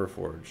want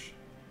Emberforge?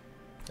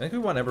 I think we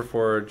want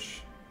Emberforge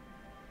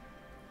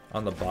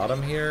on the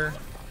bottom here.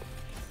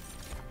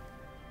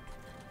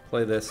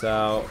 Play this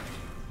out.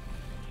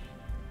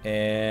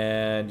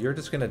 And you're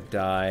just gonna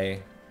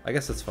die. I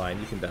guess that's fine,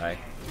 you can die.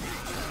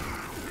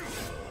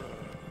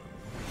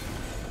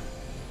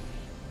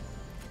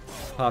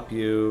 Pop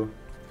you.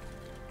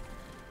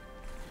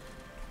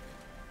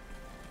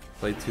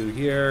 Play 2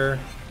 here.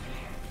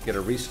 Get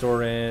a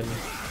restore in.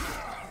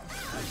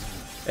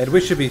 And we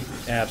should be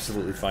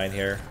absolutely fine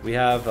here. We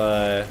have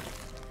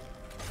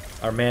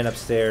our man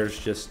upstairs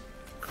just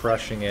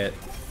crushing it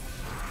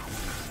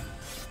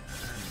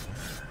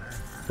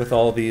with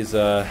all these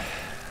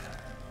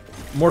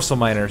morsel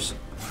miners.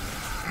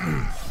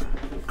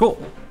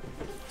 Cool.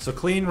 So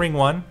clean ring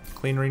 1.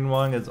 Clean ring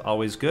 1 is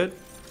always good.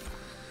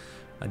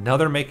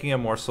 Another making a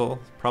morsel,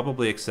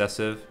 probably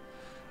excessive.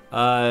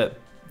 The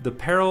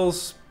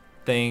perils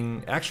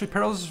thing, actually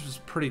perils is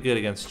pretty good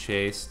against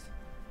chaste.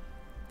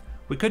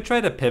 We could try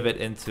to pivot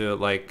into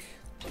like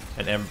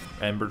an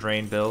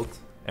Emberdrain build,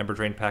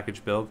 Emberdrain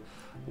package build.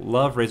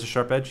 Love Razor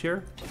Sharp Edge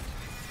here.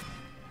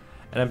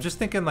 And I'm just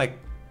thinking like,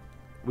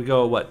 we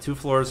go what, 2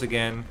 floors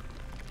again.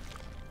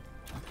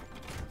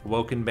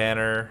 Woken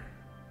Banner.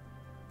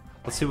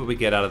 Let's see what we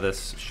get out of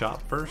this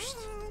shop first.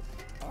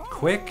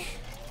 Quick,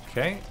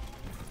 okay.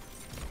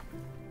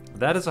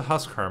 That is a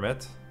Husk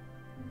Hermit.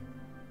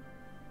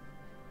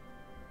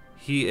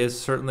 He is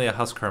certainly a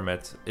Husk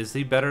Hermit. Is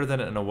he better than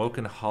an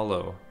Awoken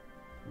Hollow?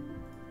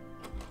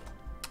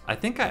 I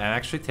think I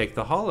actually take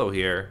the Hollow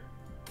here.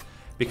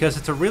 Because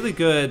it's a really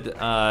good,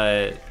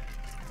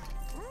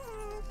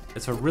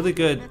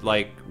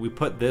 like, we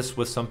put this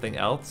with something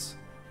else,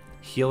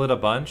 heal it a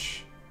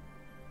bunch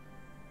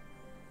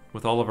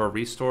with all of our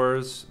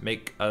restores,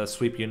 make a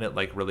sweep unit,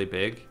 like, really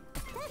big.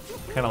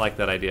 Kind of like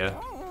that idea.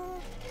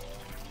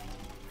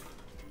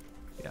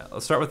 Yeah,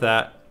 let's start with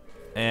that,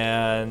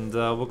 and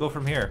we'll go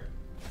from here.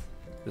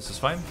 This is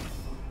fine.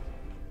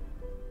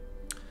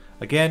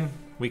 Again,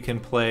 we can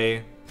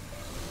play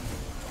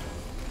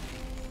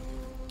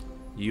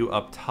you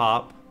up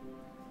top,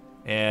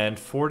 and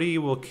 40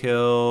 will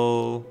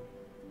kill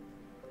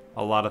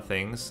a lot of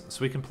things.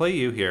 So we can play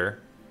you here,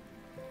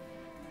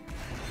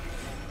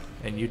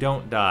 and you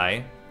don't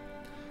die.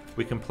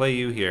 We can play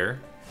you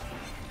here,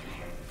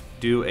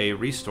 do a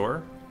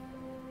restore,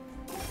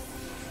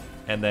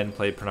 and then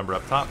play Penumbra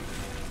up top.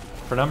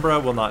 Penumbra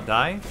will not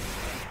die,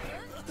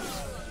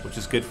 which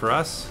is good for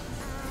us.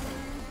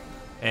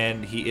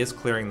 And he is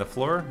clearing the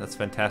floor. That's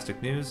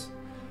fantastic news.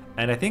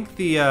 And I think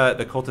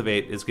the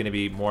Cultivate is going to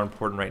be more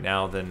important right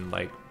now than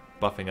like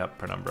buffing up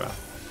Penumbra.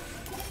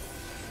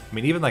 I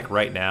mean, even like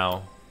right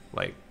now,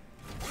 like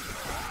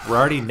we're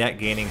already net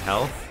gaining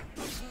health,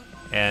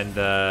 and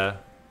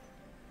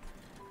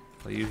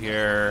play you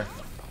here.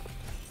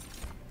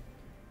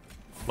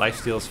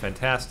 Lifesteal is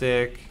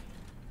fantastic,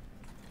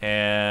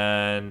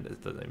 and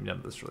none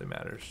of this really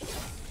matters. Just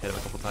hit him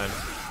a couple times.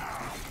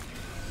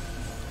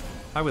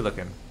 How are we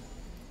looking?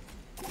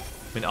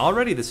 I mean,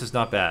 already this is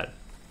not bad.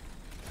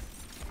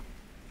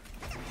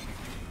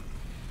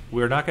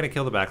 We're not going to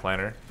kill the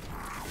backliner,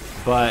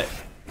 but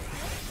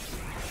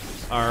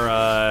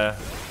our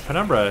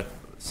Penumbra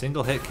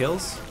single hit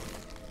kills.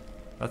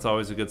 That's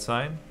always a good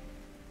sign.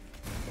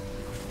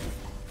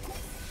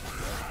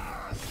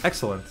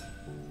 Excellent.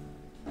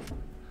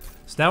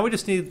 So now we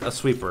just need a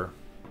sweeper.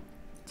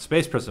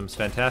 Space Prism's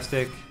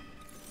fantastic.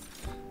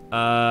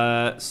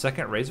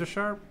 Second Razor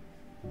Sharp.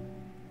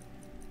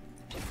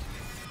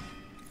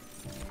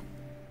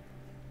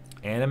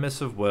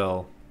 Animus of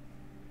Will.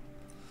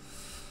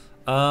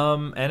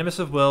 Animus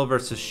of Will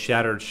versus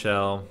Shattered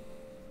Shell.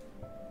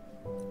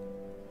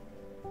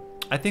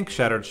 I think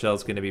Shattered Shell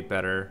is going to be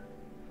better.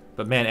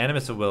 But man,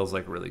 Animus of Will is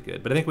like really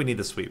good. But I think we need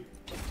the sweep.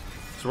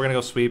 So we're going to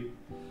go sweep.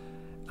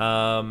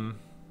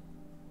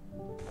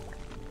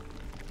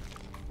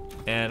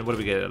 And what do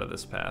we get out of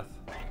this path?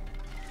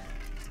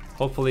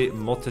 Hopefully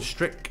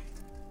Multistrick.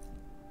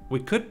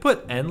 We could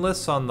put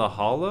Endless on the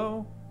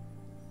Hollow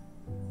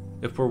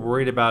if we're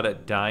worried about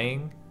it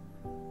dying.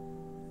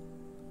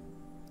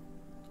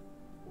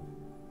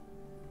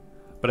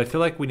 But I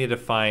feel like we need to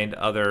find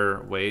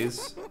other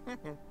ways.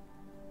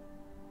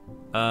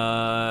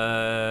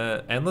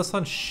 Endless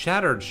on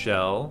Shattered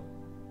Shell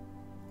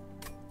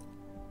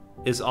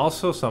is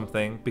also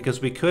something, because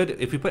we could,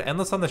 if we put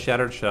Endless on the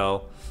Shattered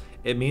Shell,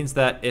 it means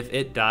that if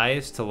it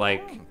dies to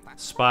like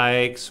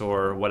spikes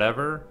or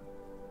whatever,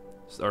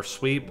 or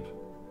sweep,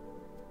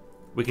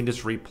 we can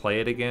just replay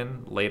it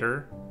again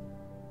later.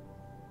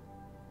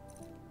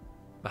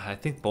 I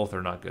think both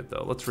are not good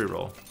though. Let's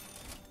reroll.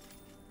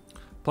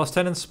 Plus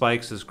 10 in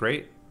spikes is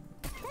great.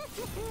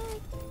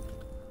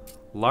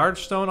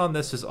 Large stone on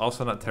this is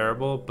also not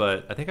terrible,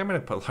 but I think I'm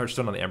going to put large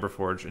stone on the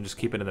Emberforge and just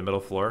keep it in the middle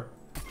floor.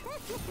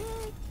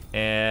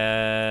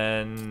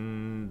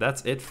 And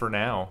that's it for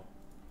now.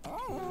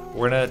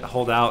 We're going to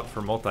hold out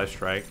for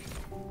multi-strike.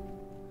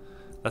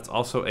 That's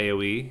also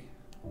AoE.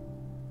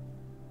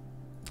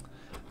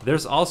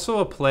 There's also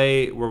a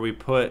play where we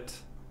put...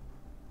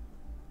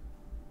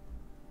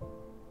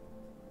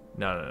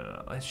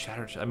 No. It's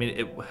Shattered. I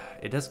mean,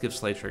 it does give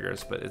Slay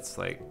triggers, but it's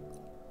like...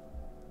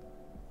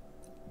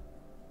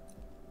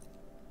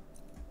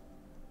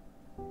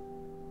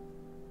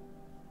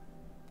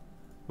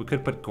 We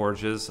could put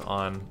Gorges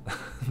on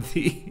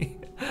the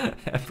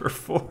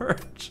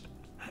Emberforge.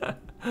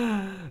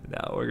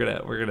 No,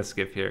 we're gonna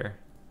skip here.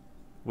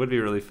 Would be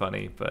really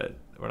funny, but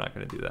we're not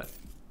gonna do that.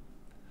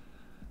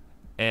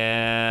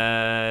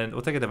 And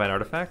we'll take a Divine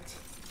Artifact.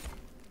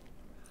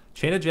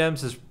 Chain of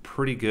Gems is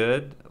pretty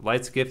good.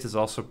 Light's Gift is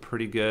also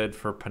pretty good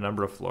for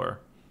Penumbra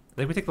Floor. I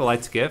think we take the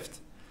Light's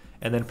Gift,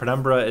 and then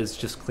Penumbra is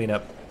just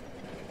cleanup.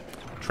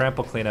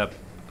 Trample cleanup.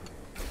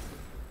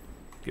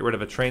 Get rid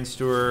of a Train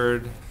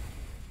Steward.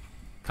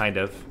 Kind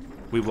of.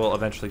 We will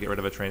eventually get rid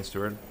of a Train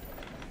Steward.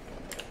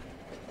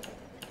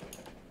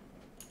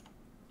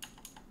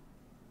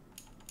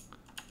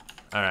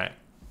 Alright.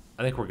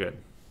 I think we're good.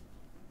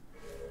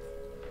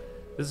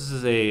 This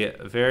is a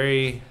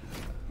very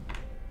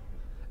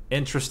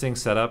interesting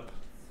setup.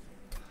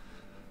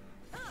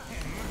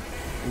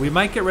 We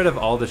might get rid of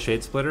all the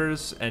Shade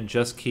Splitters and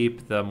just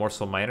keep the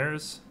Morsel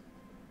Miners.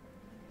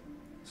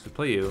 So we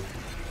play you.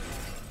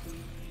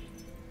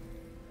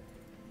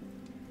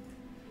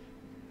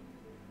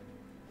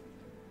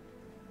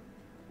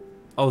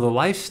 Oh, the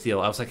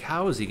lifesteal. I was like,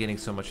 how is he getting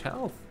so much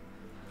health?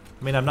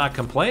 I mean, I'm not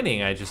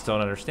complaining. I just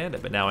don't understand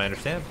it. But now I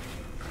understand.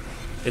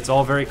 It's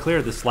all very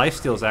clear. This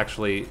lifesteal is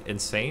actually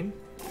insane.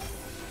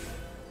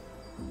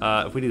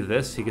 If we do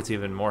this, he gets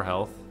even more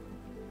health.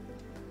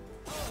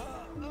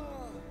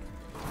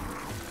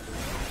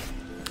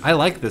 I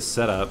like this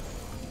setup.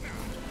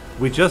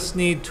 We just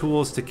need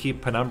tools to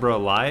keep Penumbra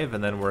alive,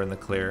 and then we're in the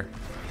clear.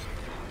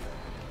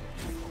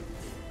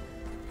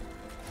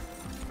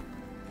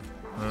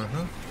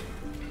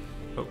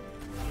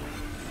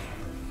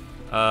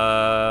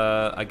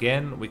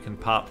 Again, we can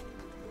pop.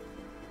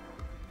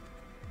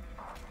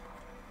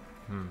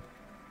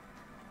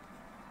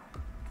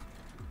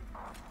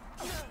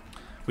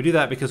 We do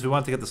that because we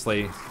want to get the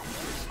Slay.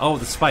 Oh,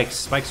 the spikes.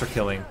 Spikes are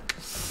killing.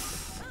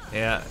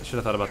 Yeah, should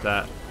have thought about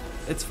that.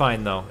 It's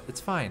fine, though. It's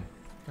fine.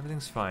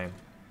 Everything's fine.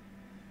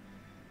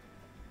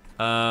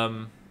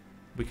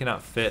 We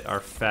cannot fit our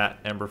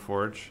fat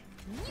Emberforge.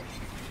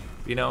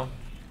 You know?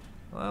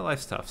 Well,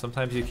 life's tough.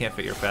 Sometimes you can't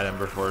fit your fat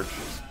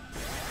Emberforge.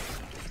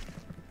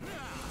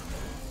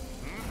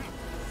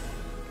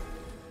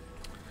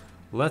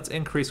 Let's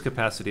increase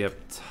capacity up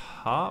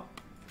top.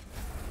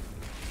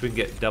 So we can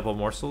get double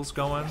morsels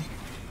going.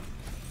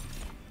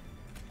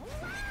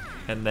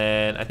 And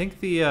then I think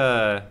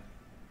I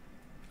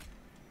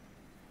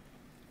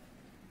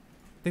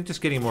think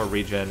just getting more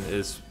regen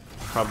is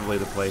probably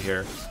the play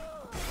here.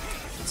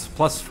 It's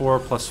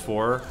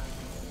 +4/+4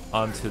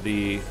 onto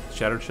the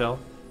Shattered Shell.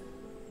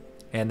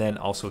 And then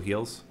also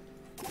heals.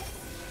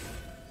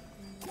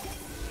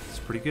 It's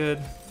pretty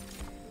good.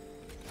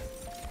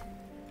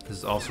 This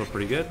is also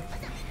pretty good.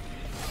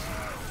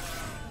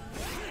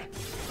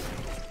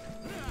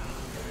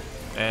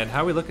 And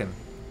how are we looking?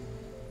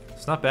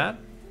 It's not bad.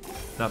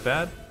 Not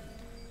bad.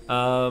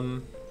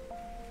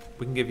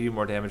 We can give you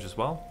more damage as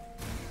well.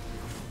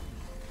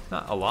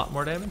 Not a lot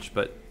more damage,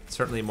 but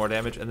certainly more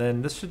damage. And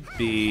then this should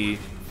be...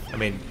 I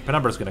mean,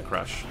 Penumbra's gonna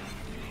crush.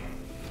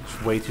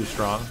 It's way too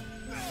strong.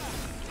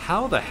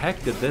 How the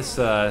heck did this...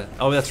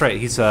 Oh, that's right.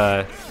 He's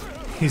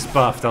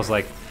buffed. I was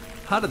like,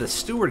 how did the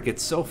Steward get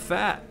so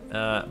fat?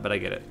 But I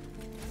get it.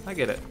 I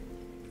get it.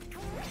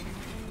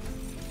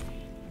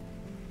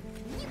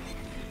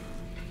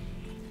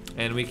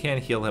 And we can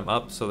heal him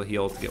up so that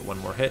he'll get one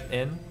more hit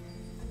in.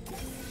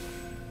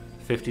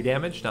 50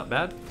 damage, not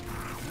bad.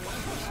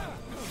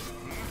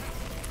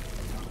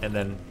 And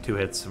then 2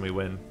 hits and we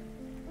win.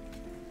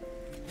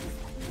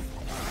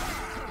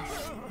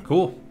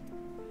 Cool.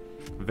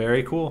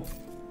 Very cool.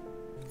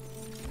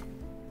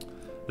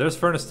 There's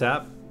Furnace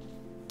Tap.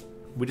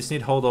 We just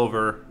need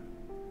Holdover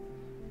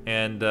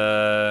and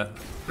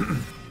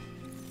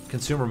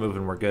Consumer Move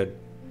and we're good.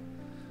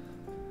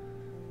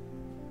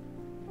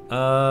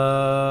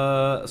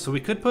 So we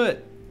could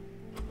put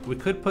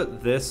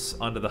this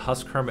onto the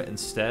Husk Hermit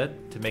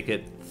instead to make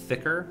it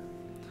thicker.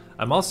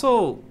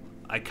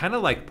 I kind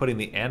of like putting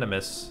the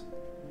Animus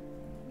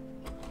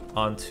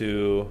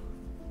onto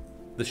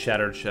the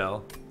Shattered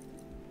Shell.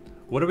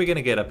 What are we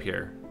gonna get up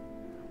here?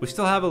 We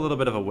still have a little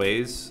bit of a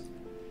ways.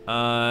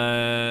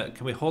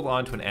 Can we hold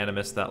on to an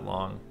Animus that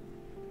long?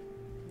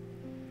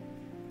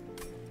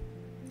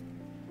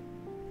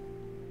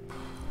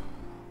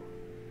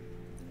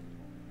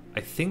 I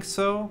think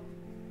so.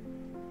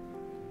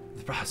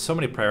 So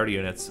many priority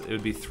units. It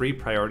would be 3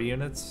 priority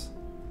units.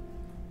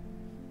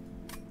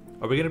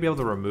 Are we going to be able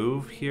to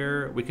remove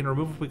here? We can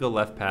remove if we go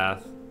left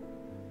path.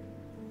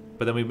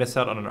 But then we miss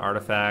out on an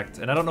artifact.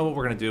 And I don't know what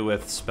we're going to do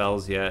with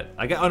spells yet.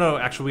 Oh no,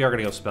 actually we are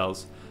going to go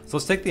spells. So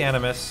let's take the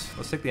Animus.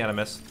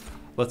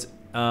 Let's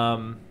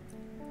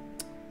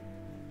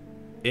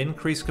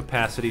increase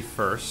capacity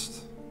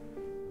first.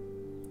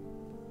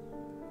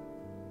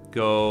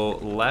 Go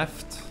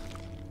left.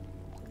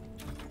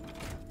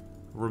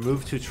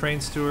 Remove 2 train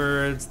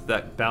stewards.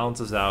 That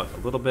balances out a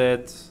little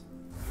bit.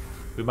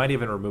 We might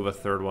even remove a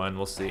 3rd one.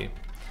 We'll see.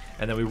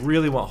 And then we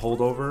really want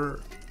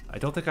holdover. I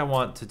don't think I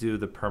want to do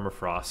the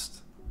permafrost.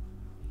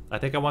 I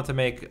think I want to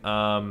make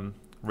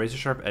razor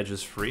sharp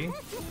edges free.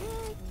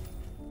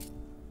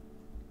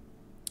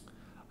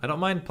 I don't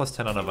mind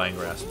 +10 on a vine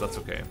grasp. That's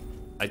okay.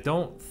 I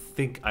don't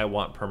think I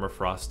want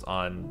permafrost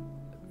on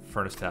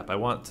furnace tap. I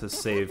want to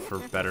save for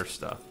better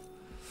stuff.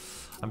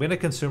 I'm gonna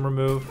consume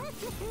remove,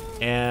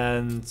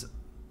 and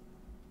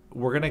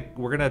we're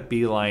gonna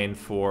beeline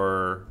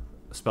for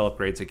spell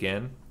upgrades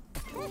again.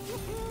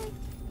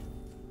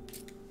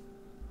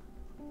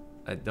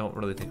 I don't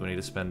really think we need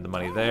to spend the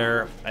money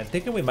there. I'm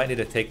thinking we might need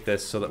to take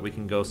this so that we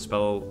can go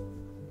spell.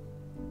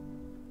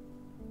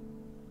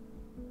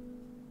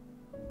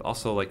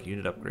 Also, like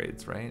unit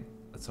upgrades, right?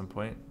 At some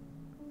point.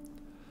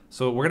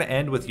 So we're gonna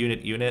end with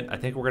unit. I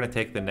think we're gonna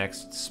take the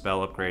next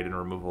spell upgrade and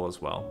removal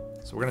as well.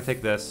 So we're gonna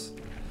take this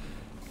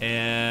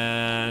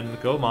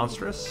and go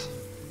monstrous.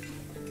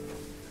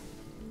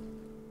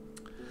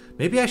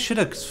 Maybe I should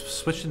have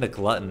switched into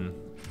glutton.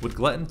 Would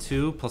glutton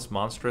 2 plus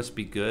monstrous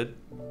be good?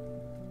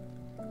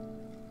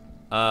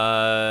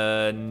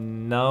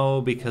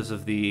 No, because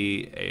of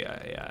the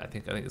AI. Yeah, I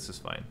think this is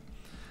fine.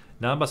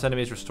 Non-boss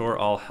enemies restore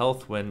all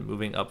health when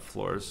moving up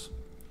floors.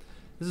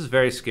 This is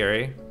very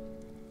scary.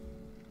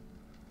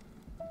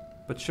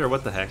 But sure,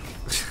 what the heck?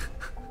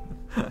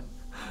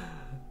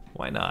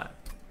 Why not?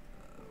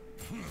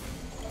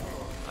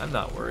 I'm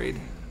not worried.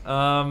 We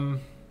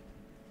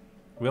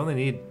only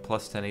need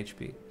 +10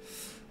 HP.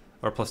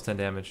 Or +10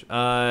 damage.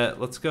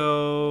 Let's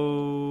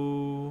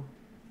go...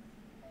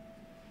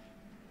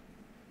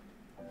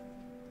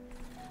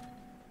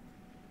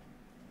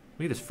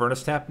 We can just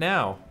furnace tap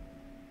now.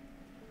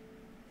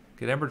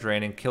 Get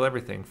Emberdrain and kill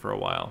everything for a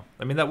while.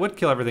 I mean, that would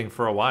kill everything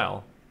for a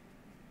while.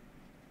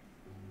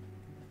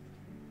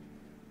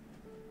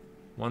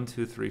 1,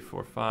 2, 3,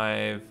 4,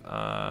 5.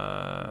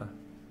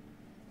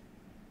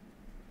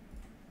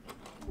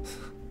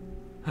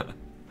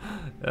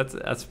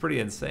 That's pretty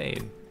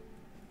insane.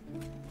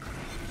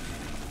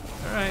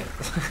 All right.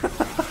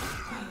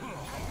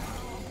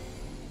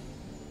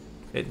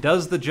 It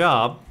does the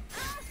job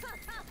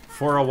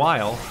for a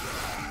while.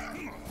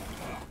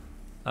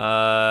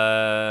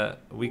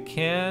 We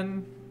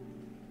can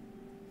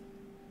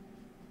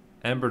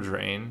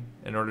Emberdrain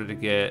in order to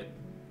get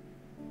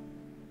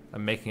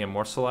making a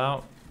morsel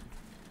out.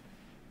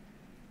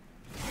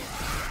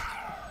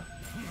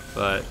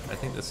 But I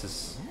think this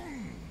is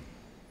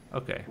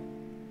okay.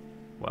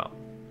 Well,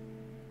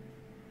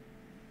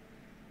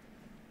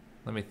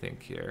 let me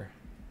think here.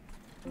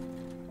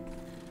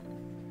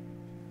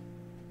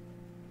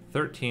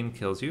 13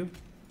 kills you.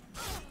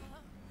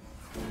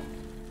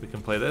 We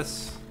can play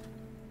this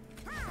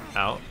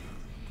out.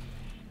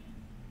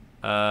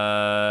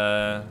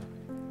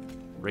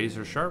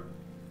 Razor sharp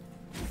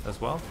as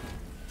well.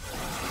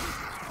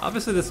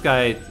 Obviously this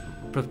guy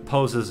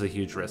poses a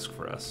huge risk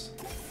for us.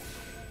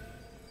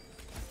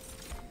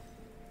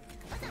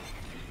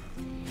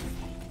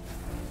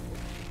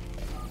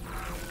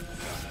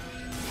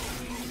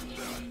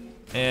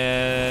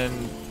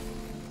 And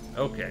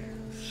okay,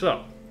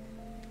 so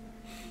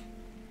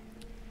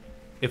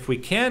if we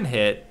can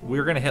hit,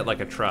 we're gonna hit like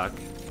a truck.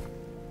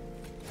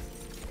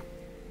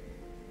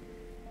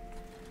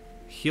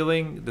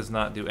 Healing does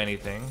not do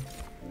anything.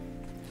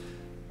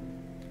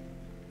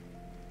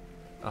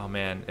 Oh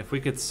man, if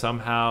we could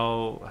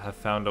somehow have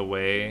found a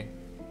way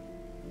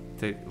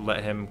to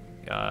let him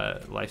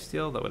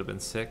lifesteal, that would have been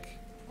sick.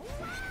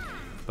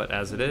 But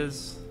as it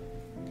is,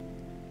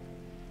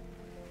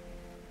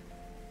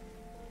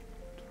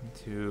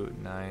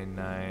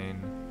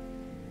 2299.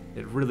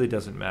 It really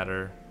doesn't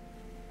matter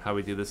how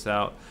we do this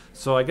out.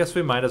 So I guess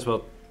we might as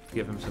well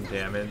give him some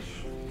damage.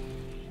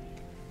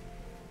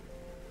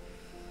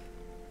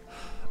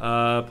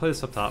 Play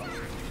this up top.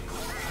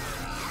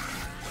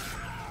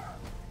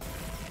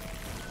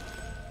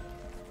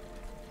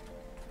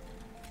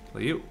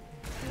 Play you.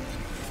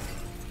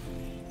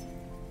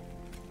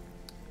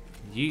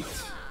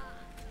 Yeet.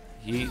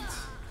 Yeet.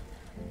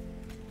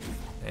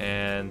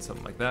 And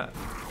something like that.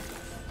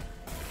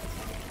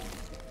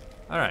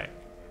 Alright.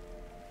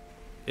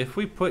 If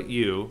we put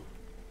you,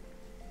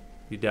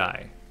 you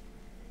die.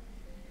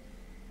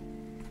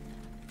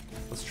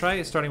 Let's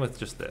try starting with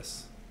just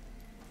this.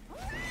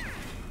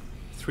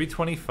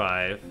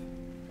 325.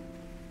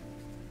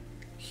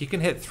 He can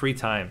hit 3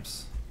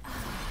 times.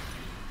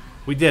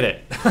 We did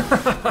it.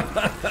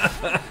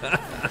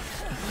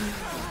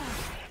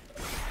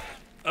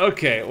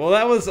 Okay, well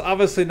that was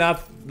obviously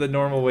not the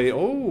normal way.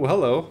 Oh,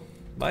 hello.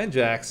 Mind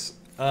jacks.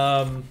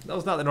 That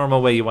was not the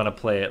normal way you want to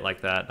play it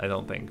like that, I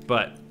don't think.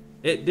 But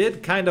it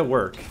did kind of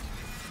work.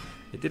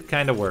 It did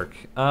kind of work.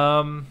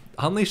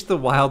 Unleash the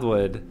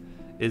Wildwood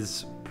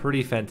is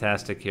pretty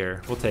fantastic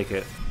here. We'll take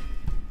it.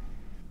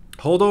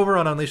 Holdover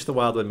on Unleash the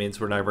Wildwood means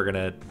we're never going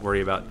to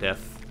worry about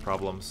death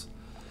problems.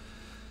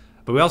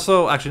 But we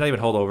also, actually not even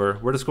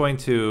holdover, we're just going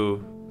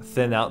to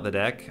thin out the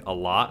deck a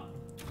lot.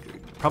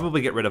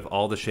 Probably get rid of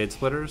all the Shade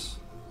Splitters.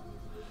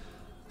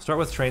 Start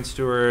with Train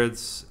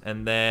Stewards,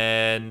 and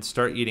then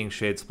start eating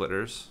Shade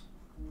Splitters.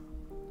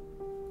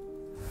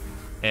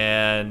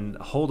 And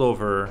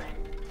Holdover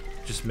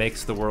just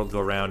makes the world go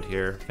round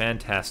here.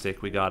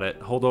 Fantastic, we got it.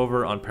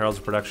 Holdover on Perils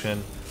of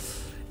Production.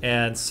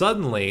 And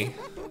suddenly,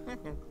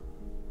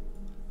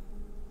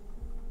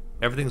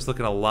 everything's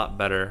looking a lot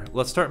better.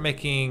 Let's start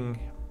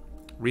making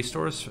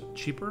restores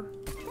cheaper.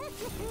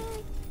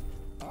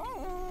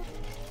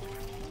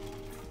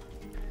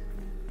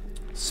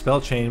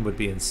 Spell Chain would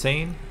be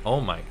insane. Oh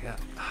my god.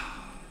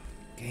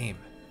 Game.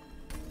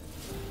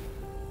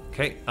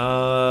 Okay,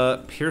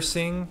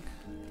 Piercing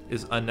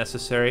is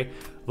unnecessary.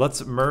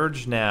 Let's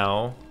merge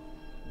now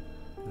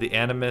the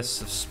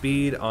Animus of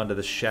Speed onto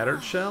the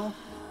Shattered Shell.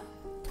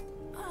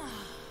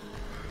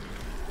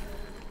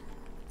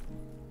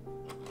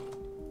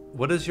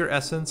 What is your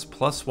essence?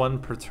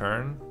 +1 per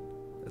turn.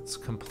 It's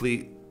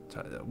complete.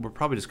 We're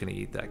probably just going to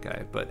eat that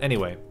guy. But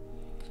anyway.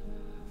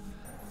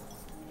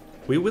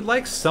 We would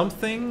like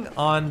something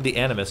on the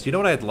Animus. You know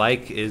what I'd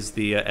like is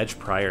the Edge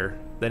Prior.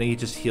 Then he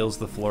just heals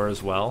the floor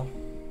as well.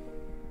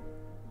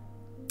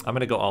 I'm going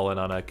to go all in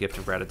on a Gift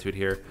of Gratitude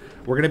here.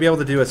 We're going to be able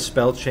to do a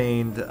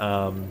spell-chained...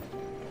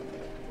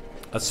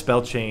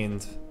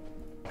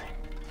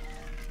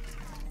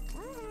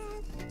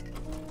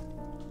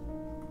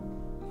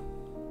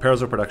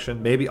 Perils of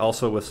Production. Maybe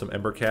also with some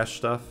Ember Cache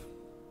stuff.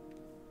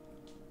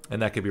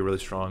 And that could be really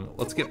strong.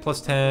 Let's get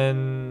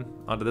 +10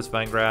 onto this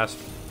Vine Grasp.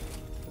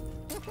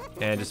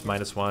 And just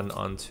 -1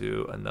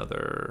 onto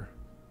another...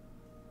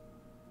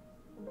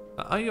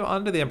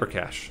 onto the Ember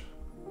Cache.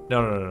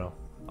 No.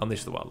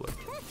 Unleash the Wildwood.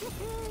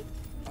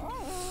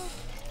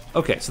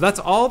 Okay, so that's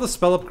all the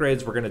spell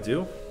upgrades we're going to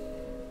do.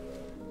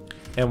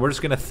 And we're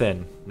just going to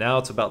thin. Now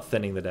it's about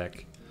thinning the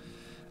deck.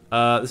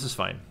 This is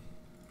fine.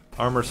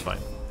 Armor's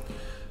fine.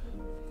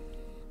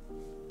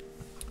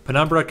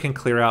 Penumbra can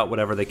clear out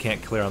whatever they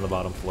can't clear on the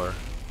bottom floor.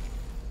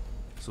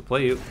 So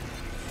play you.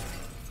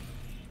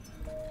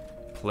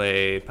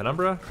 Play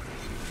Penumbra.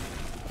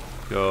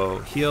 Go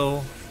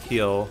heal,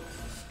 heal,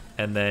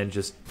 and then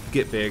just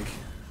get big.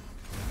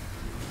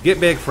 Get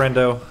big,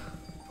 friendo.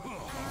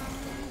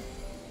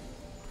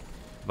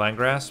 Vine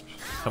Grasp,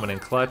 coming in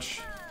clutch.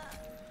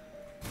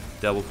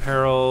 Double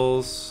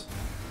Perils.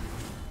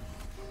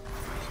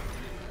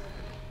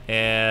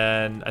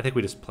 And I think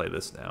we just play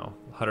this now.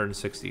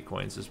 160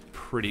 coins is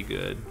pretty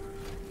good.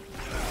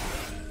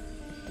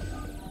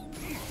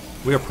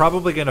 We are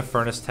probably going to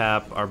Furnace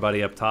Tap our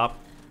buddy up top,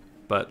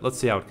 but let's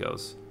see how it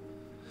goes.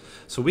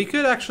 So we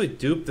could actually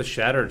dupe the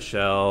Shattered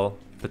Shell,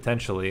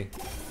 potentially.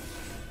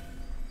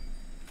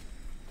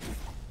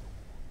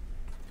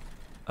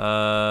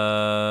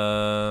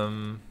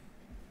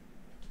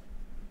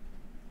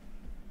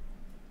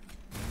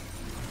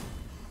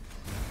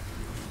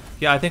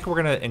 Yeah, I think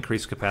we're going to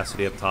increase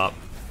capacity up top.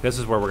 This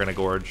is where we're going to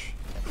gorge.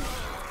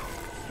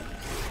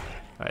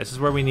 Alright, this is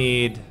where we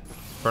need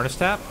Furnace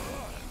Tap.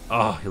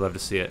 Oh, you love to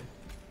see it.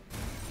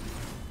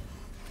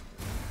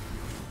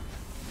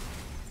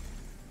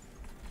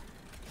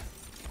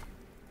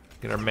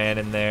 Get our man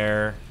in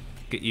there.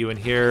 Get you in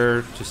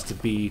here just to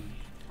be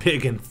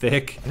big and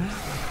thick.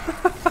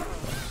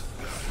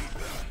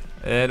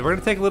 And we're going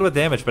to take a little bit of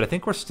damage, but I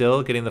think we're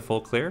still getting the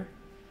full clear.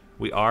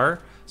 We are.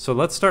 So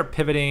let's start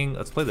pivoting.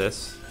 Let's play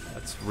this.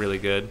 That's really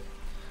good.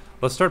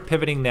 Let's start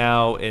pivoting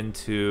now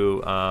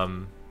into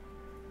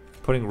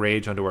putting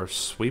Rage onto our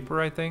Sweeper,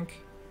 I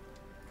think.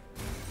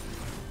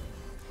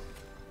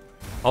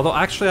 Although,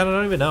 actually, I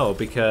don't even know,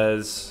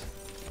 because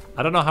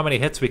I don't know how many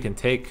hits we can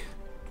take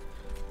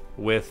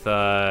with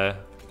how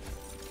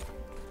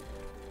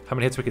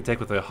many hits we can take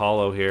with a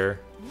Hollow here.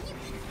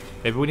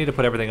 Maybe we need to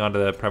put everything onto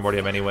the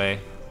Primordium anyway.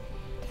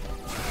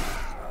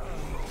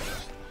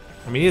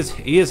 I mean,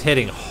 he is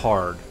hitting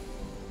hard.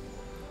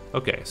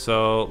 Okay,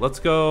 so let's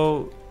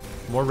go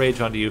more Rage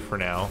onto you for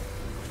now.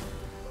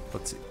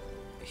 Let's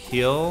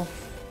heal.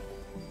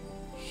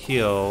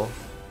 Heal.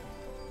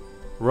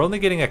 We're only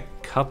getting a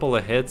couple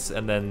of hits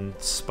and then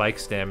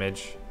spikes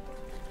damage.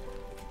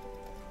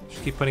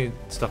 Just keep putting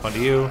stuff onto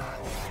you.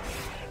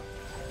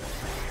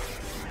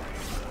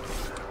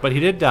 But he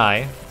did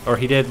die, or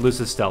he did lose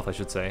his stealth, I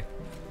should say.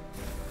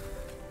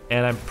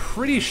 And I'm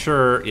pretty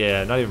sure,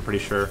 yeah, not even pretty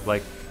sure,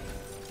 like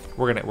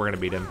we're gonna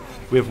beat him.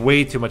 We have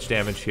way too much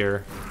damage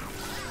here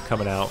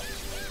coming out.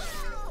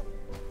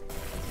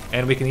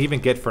 And we can even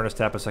get Furnace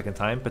Tap a second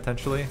time,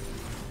 potentially.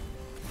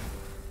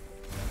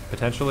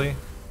 Potentially.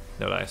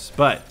 No dice.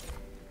 But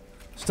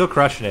still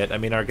crushing it. I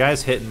mean, our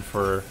guy's hitting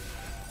for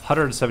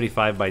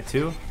 175 by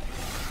 2.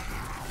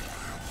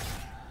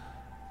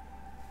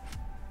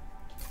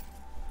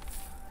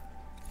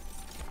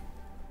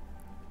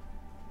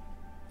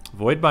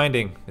 Void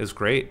Binding is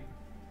great.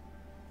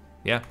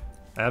 Yeah,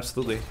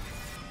 absolutely.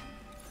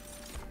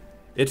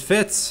 It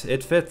fits.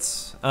 It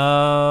fits.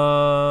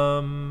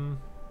 I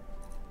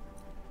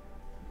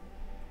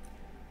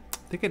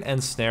think an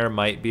Ensnare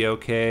might be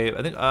okay.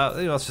 I think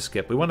let's just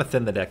skip. We want to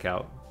thin the deck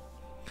out.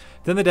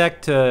 Thin the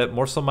deck to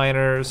Morsel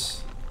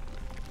Miners.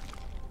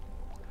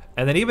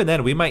 And then even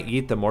then, we might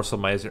eat the Morsel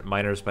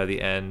Miners by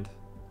the end.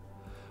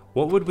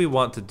 What would we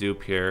want to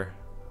dupe here?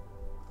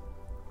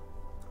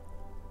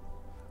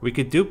 We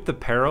could dupe the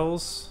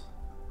perils.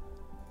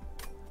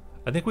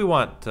 I think we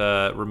want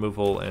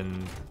removal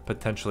and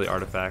potentially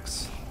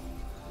artifacts.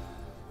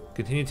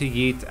 Continue to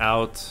yeet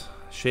out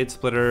Shade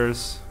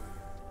Splitters.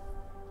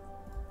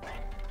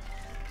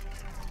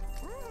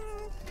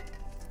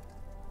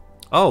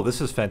 Oh,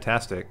 this is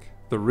fantastic.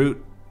 The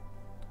root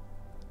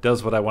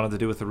does what I wanted to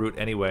do with the root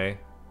anyway.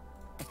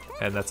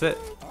 And that's it.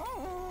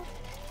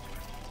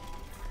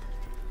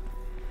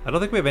 I don't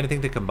think we have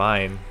anything to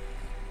combine.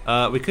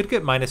 We could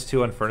get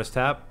 -2 on Furnace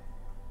Tap.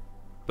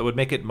 That would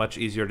make it much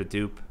easier to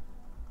dupe.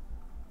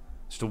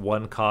 Just a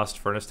 1-cost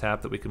Furnace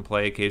Tap that we can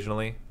play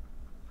occasionally.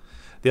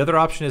 The other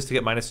option is to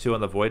get -2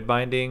 on the Void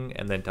Binding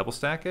and then double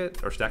stack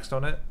it, or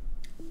stackstone it.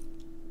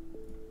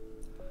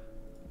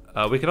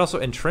 We could also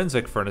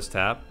Intrinsic Furnace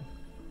Tap.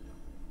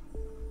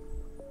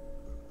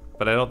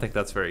 But I don't think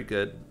that's very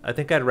good. I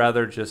think I'd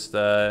rather just...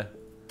 So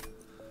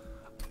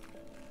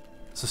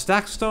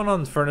stackstone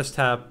on Furnace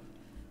Tap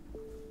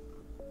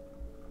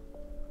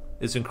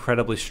is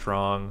incredibly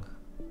strong.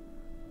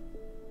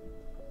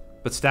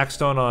 But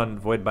stackstone on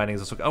Void Binding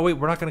is also... Oh wait,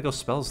 we're not going to go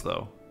spells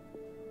though.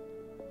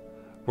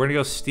 We're going to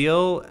go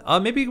Steel.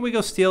 Maybe we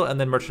go Steel and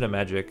then Merchant of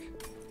Magic.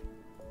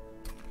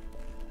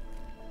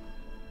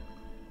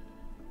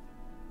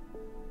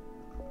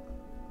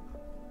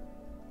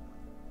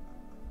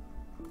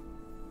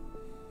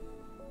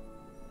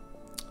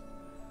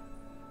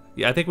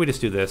 Yeah, I think we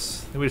just do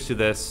this. I think we just do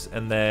this,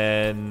 and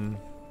then...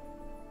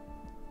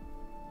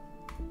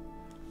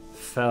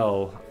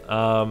 Fell.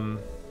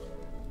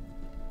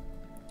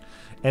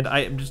 And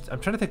I'm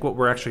trying to think what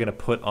we're actually going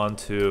to put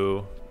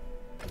onto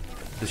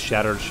the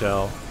Shattered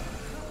Shell.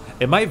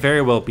 It might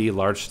very well be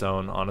Large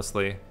Stone,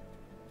 honestly.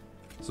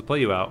 So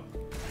play you out.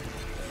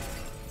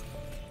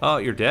 Oh,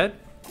 you're dead?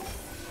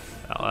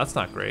 Oh, that's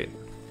not great.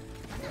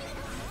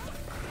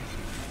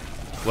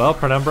 Well,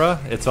 Penumbra,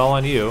 it's all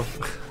on you.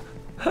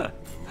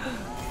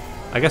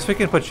 I guess we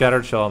can put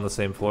Shattered Shell on the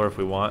same floor if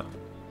we want.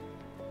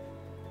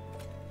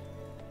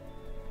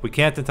 We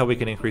can't until we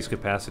can increase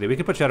capacity. We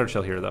can put Shattered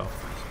Shell here, though.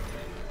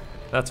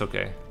 That's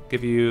okay.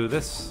 Give you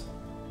this.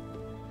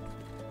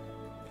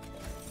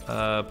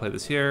 Play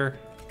this here.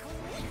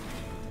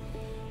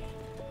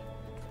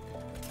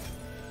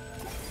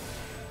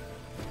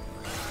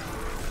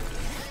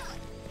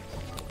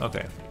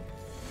 Okay.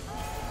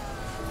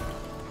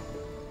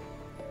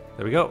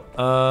 There we go.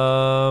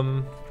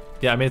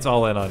 Yeah, I mean, it's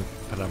all in on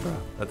Penumbra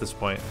at this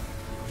point.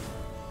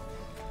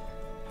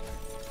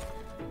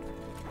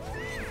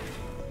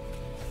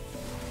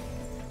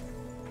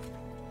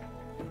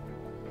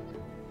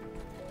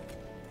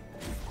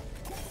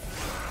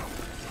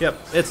 Yep,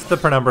 it's the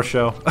Penumbra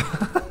show.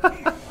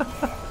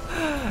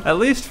 At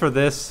least for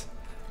this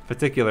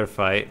particular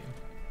fight.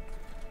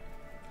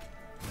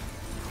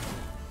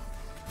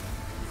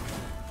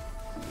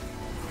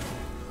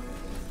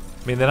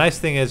 I mean, the nice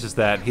thing is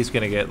that he's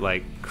gonna get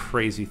like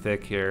crazy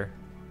thick here.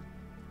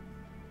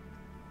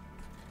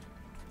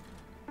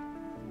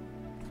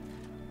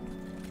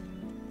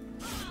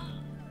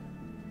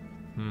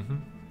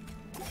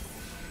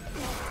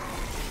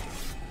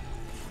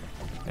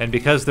 And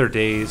because they're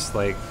dazed,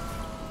 like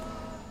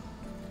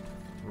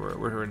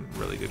we're in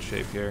really good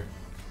shape here.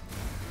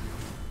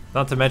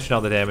 Not to mention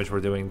all the damage we're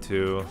doing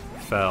to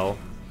Fel.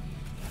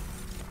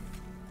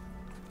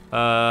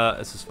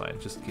 This is fine.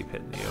 Just keep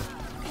hitting you.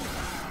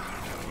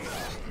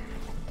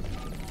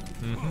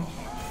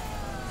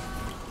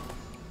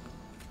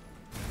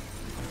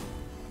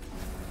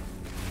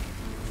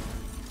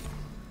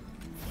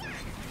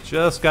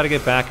 Just got to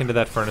get back into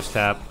that Furnace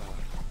Tap.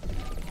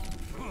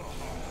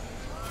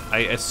 I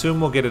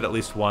assume we'll get it at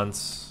least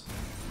once.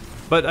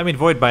 But, I mean,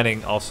 Void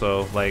Binding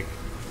also, like,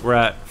 we're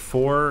at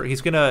 4. He's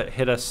going to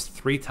hit us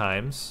 3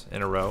 times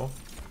in a row.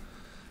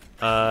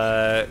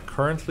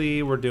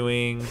 Currently, we're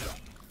doing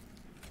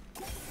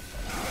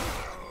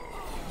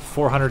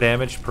 400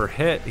 damage per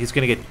hit. He's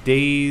going to get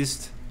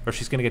dazed, or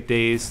she's going to get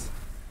dazed.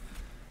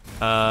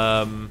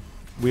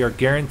 We are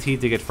guaranteed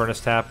to get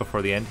Furnace Tap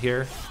before the end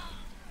here.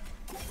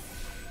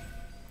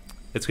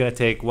 It's going to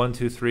take 1,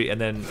 2, 3, and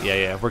then,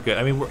 yeah, we're good.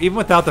 I mean, even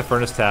without the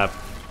Furnace Tap,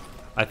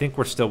 I think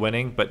we're still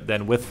winning, but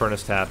then with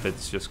Furnace Tap,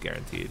 it's just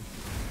guaranteed.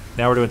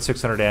 Now we're doing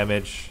 600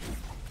 damage.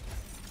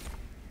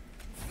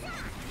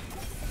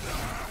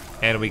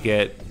 And we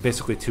get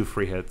basically 2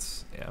 free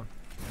hits, yeah.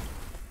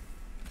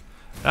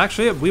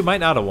 Actually, we might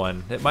not have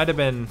won. It might have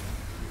been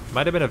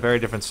a very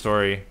different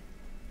story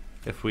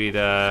if we'd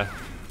not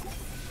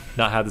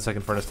had the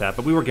second Furnace Tap,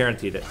 but we were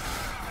guaranteed it.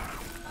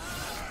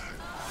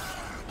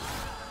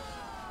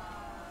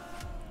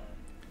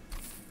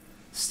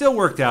 Still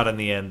worked out in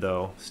the end,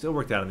 though. Still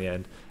worked out in the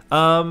end.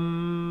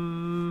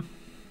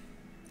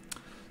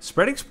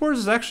 Spreading Spores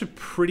is actually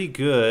pretty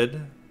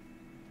good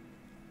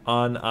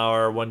on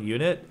our 1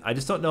 unit. I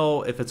just don't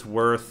know if it's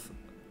worth...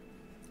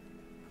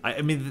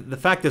 I mean, the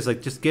fact is,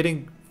 like, just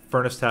getting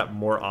Furnace Tap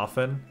more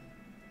often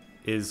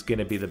is going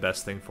to be the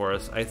best thing for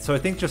us. So I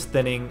think just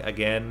thinning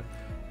again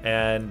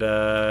and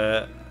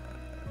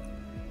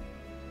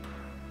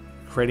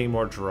creating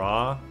more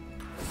draw.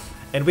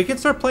 And we can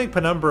start playing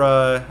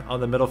Penumbra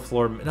on the middle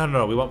floor.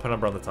 No, we want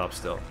Penumbra on the top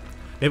still.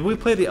 Maybe we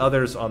play the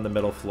others on the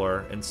middle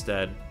floor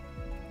instead.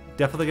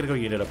 Definitely gonna go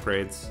unit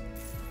upgrades.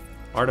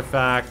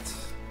 Artifact,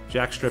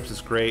 Jack Strips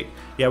is great.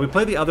 Yeah, we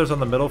play the others on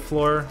the middle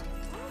floor.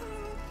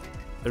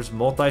 There's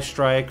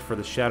Multi-Strike for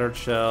the Shattered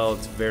Shell.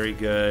 It's very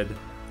good.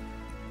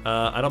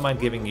 I don't mind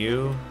giving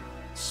you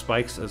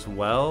spikes as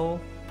well.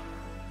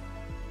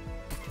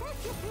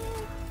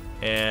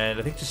 And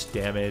I think just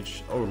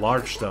damage. Oh,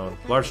 Large Stone.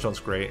 Large Stone's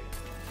great.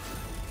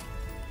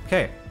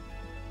 Okay.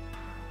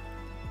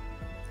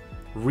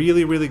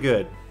 Really, really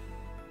good.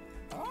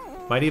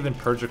 Might even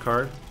purge a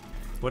card.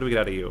 What do we get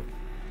out of you?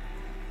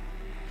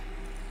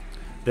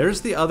 There's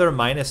the other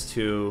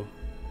 -2.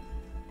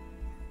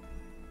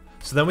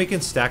 So then we can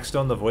stack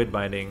stone the Void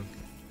Binding.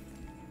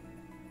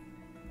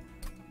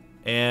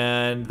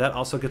 And that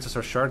also gets us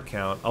our shard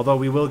count. Although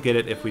we will get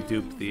it if we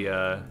dupe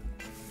the...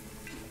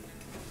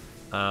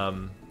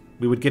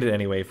 we would get it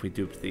anyway if we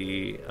duped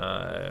the...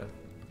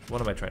 what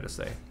am I trying to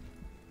say?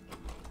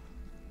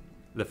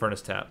 The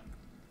Furnace Tap.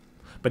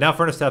 But now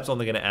Furnace Tap's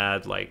only going to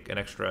add like an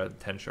extra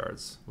 10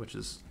 shards, which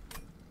is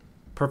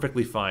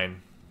perfectly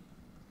fine.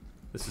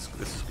 This is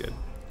good.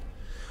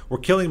 We're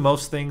killing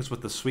most things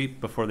with the sweep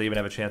before they even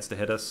have a chance to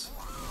hit us.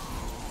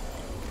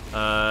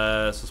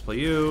 So let's play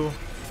you.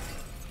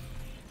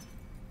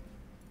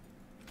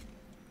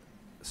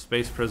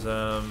 Space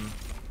Prism.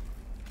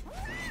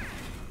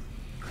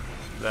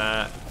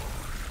 That.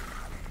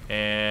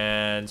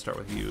 And start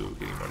with you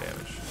getting more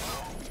damage.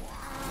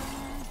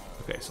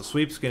 Okay, so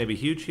sweep's going to be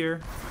huge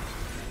here.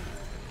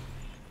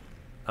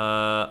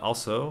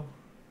 Also,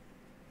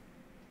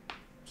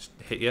 just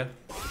hit ya.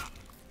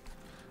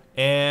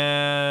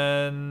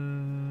 And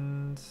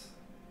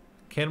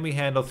can we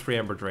handle 3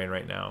 Emberdrain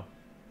right now?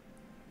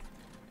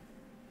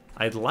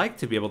 I'd like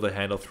to be able to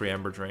handle 3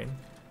 Emberdrain.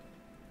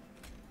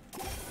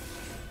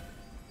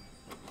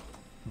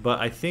 But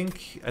I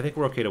think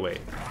we're okay to wait.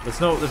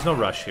 There's no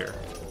rush here.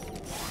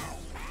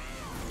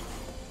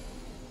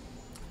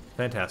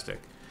 Fantastic.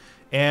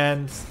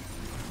 And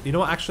you know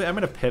what, actually I'm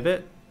gonna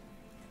pivot.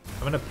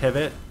 I'm gonna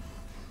pivot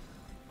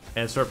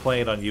and start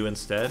playing it on you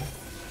instead.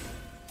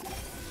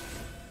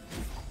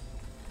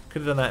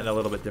 Could have done that in a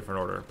little bit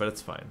different order, but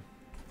it's fine.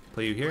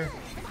 Play you here.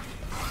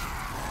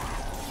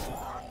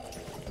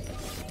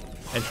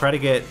 And try to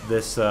get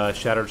this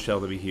Shattered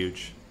Shell to be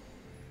huge.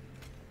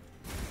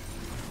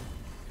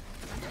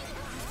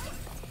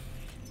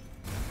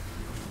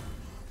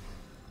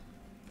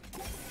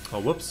 Oh,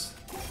 whoops.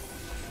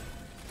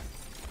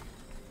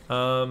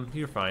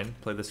 You're fine.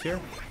 Play this here.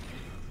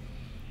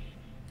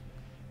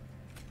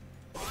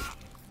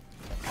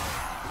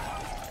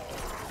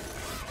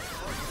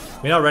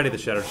 I mean, already the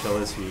Shattered Shell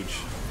is huge.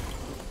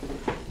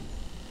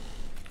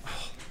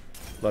 Oh,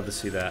 love to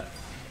see that.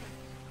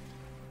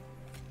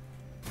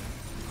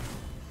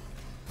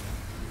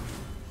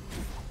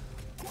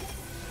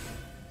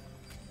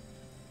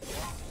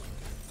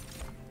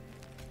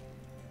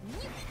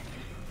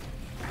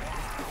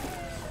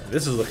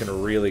 This is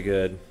looking really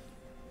good.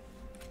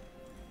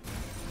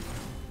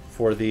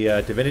 For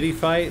the Divinity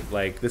fight,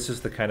 like, this is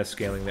the kind of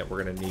scaling that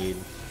we're going to need.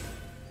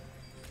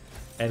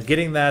 And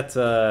getting that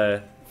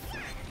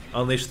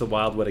Unleash the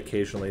Wildwood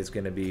occasionally is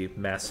going to be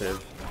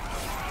massive.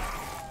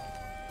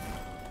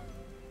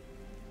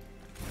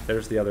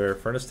 There's the other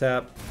Furnace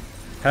Tap.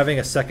 Having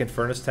a second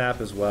Furnace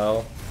Tap as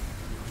well.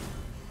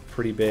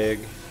 Pretty big.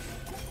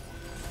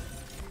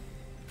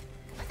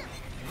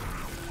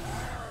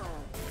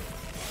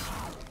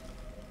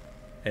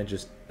 And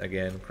just,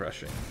 again,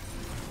 crushing.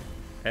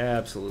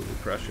 Absolutely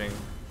crushing.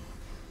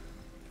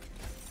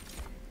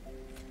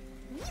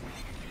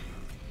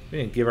 We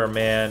didn't give our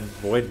man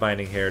Void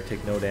Binding here,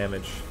 take no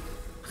damage.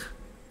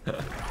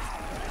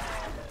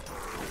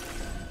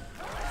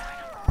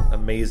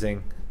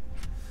 Amazing.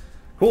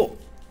 Cool.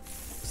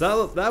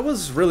 So that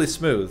was really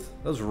smooth.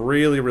 That was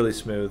really, really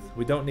smooth.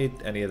 We don't need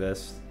any of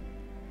this.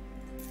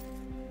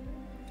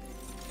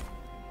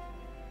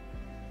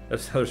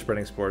 There's other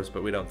Spreading Spores,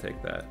 but we don't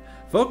take that.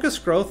 Focus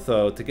Growth,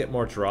 though, to get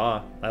more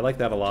draw. I like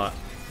that a lot.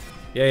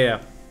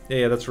 Yeah,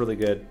 that's really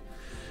good.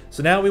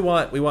 So now we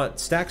want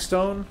Stack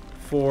Stone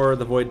for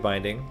the Void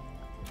Binding.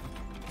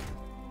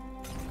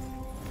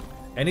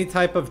 Any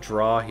type of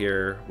draw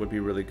here would be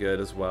really good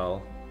as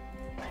well.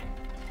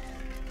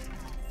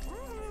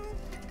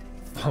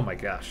 Oh my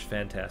gosh,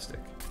 fantastic.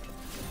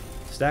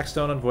 Stack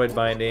Stone and Void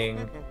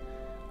Binding.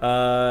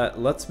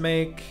 Let's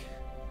make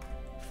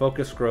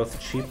Focus Growth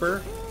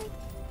cheaper.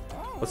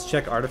 Let's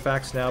check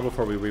artifacts now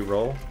before we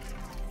re-roll.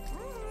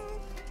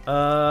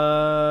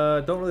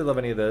 Don't really love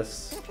any of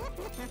this.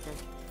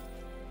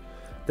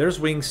 There's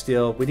Wing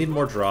Steel. We need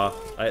more draw.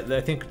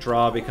 I think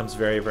draw becomes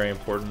very, very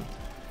important.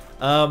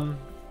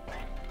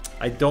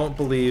 I don't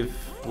believe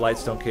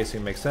Lightstone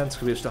Casing makes sense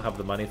because we just don't have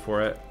the money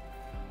for it.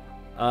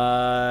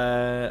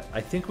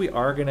 I think we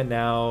are going to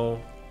now...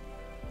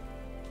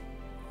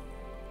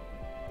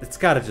 It's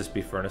got to just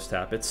be Furnace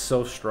Tap. It's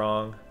so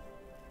strong.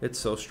 It's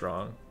so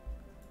strong.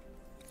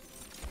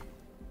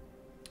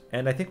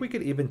 And I think we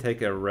could even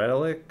take a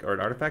relic or an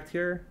artifact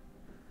here.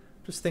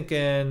 Just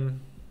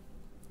thinking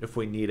if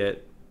we need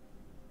it.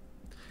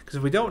 Because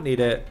if we don't need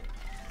it,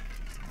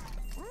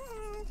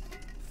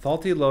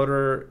 faulty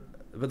loader,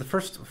 but the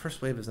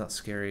first wave is not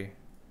scary.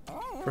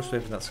 First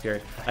wave is not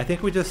scary. I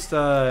think we just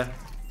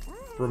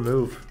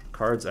remove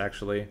cards,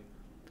 actually.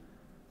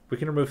 We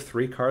can remove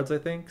 3 cards, I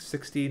think.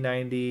 60,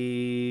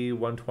 90,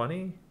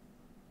 120?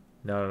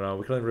 No.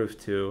 We can only remove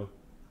 2.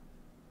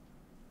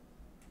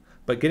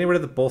 But getting rid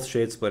of the both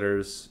shade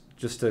splitters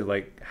just to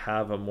like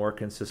have a more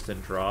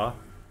consistent draw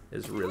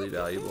is really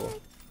valuable.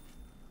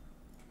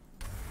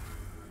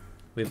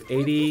 We have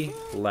 80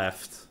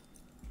 left.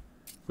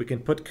 We can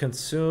put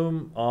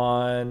consume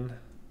on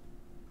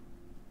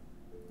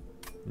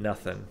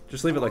nothing.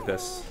 Just leave it like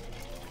this.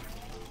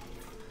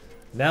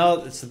 Now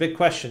it's the big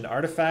question,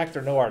 artifact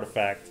or no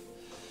artifact?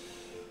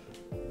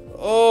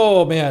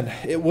 Oh man,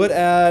 it would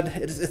add,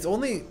 it's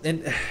only,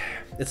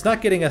 it's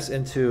not getting us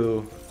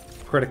into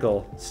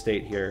critical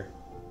state here.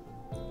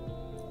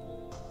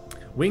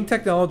 Wing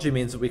technology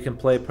means that we can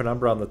play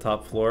Penumbra on the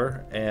top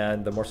floor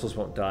and the morsels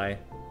won't die.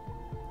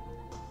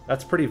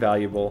 That's pretty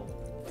valuable.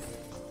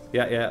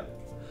 Yeah.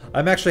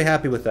 I'm actually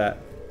happy with that.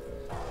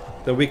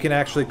 That we can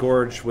actually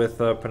gorge with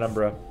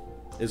Penumbra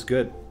is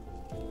good.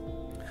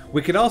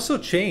 We could also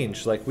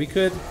change, like we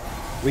could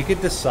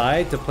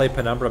decide to play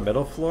Penumbra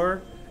middle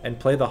floor and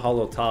play the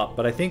hollow top,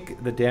 but I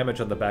think the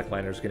damage on the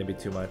backliner is going to be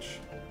too much.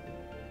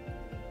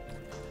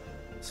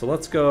 So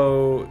let's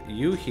go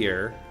you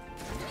here.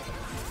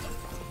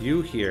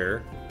 You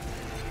here.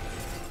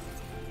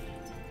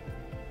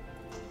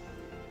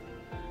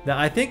 Now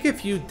I think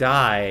if you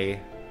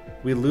die,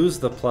 we lose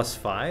the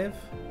 +5.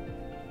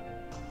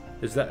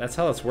 That's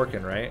how it's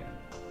working, right?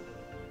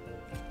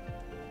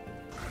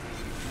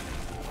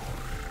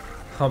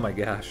 Oh my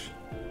gosh.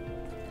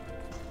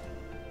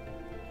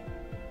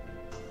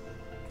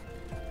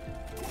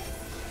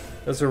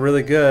 Those are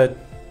really good.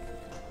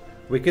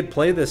 We could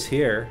play this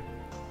here.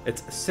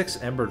 It's 6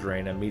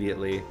 Emberdrain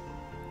immediately.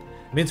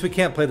 It means we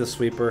can't play the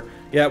sweeper.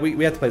 Yeah,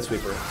 we have to play the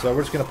sweeper. So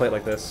we're just going to play it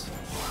like this.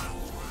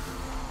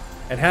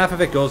 And half of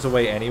it goes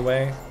away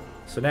anyway.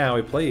 So now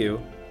we play you.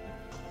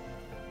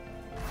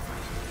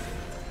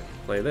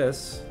 Play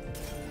this.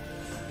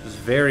 It's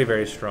very,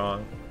 very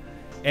strong.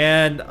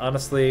 And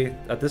honestly,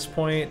 at this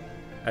point,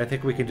 I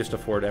think we can just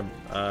afford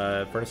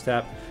Furnace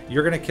Tap.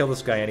 You're going to kill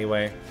this guy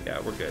anyway. Yeah,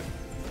 we're good.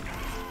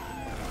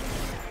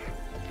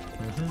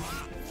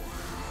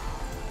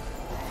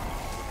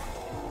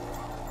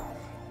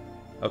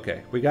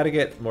 Okay, we got to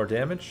get more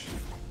damage.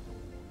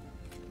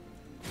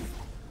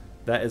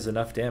 That is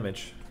enough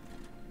damage.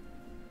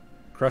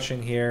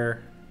 Crushing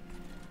here.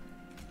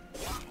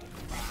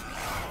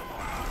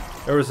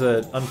 There was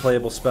an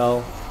unplayable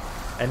spell.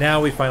 And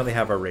now we finally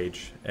have our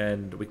rage.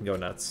 And we can go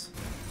nuts.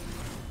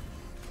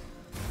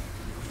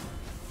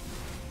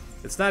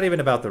 It's not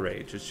even about the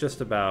rage. It's just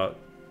about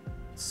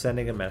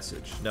sending a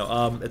message.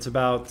 No, it's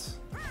about...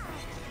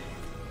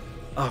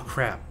 Oh,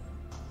 crap.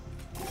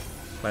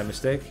 My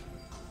mistake?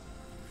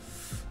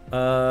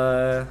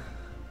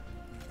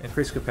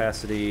 Increase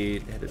capacity,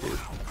 hit a dude.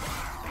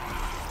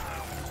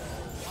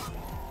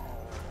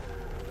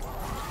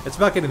 It's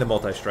about getting the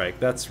multi-strike.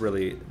 That's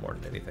really more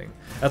than anything.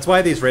 That's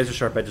why these razor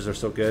sharp edges are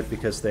so good,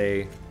 because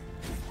they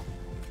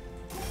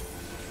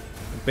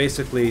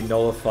basically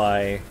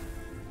nullify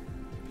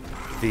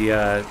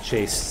the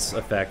chase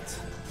effect.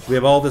 We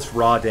have all this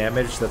raw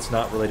damage that's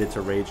not related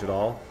to rage at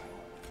all.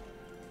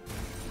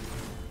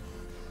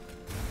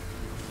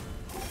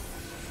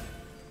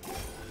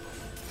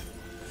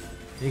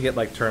 You get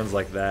like turns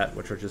like that,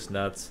 which are just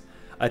nuts.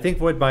 I think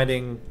Void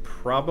Binding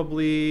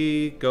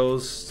probably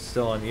goes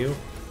still on you.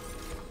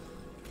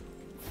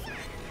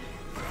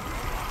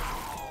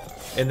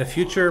 In the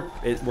future,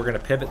 we're going to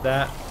pivot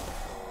that.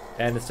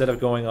 And instead of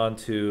going on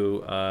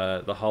to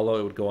the Hollow,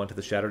 it would go onto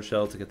the Shattered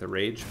Shell to get the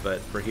Rage. But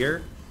for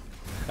here,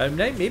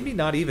 maybe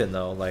not even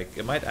though. Like,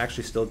 it might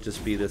actually still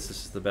just be this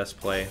is the best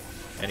play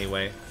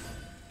anyway.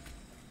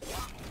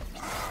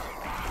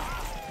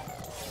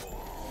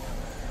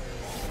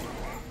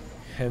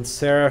 And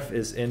Seraph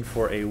is in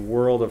for a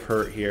world of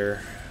hurt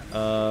here.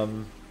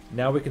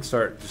 Now we can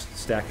start just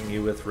stacking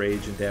you with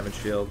Rage and Damage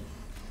Shield.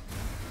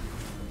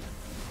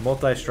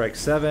 Multi-strike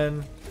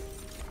 7.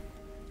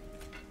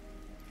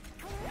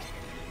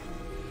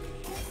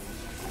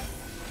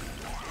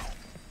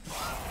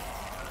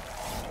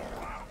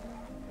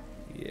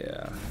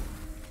 Yeah.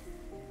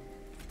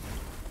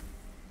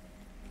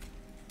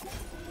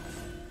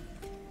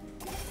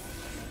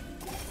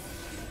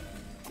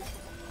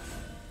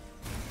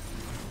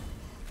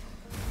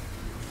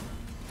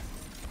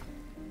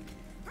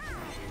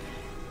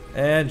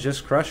 And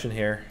just crushing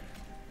here.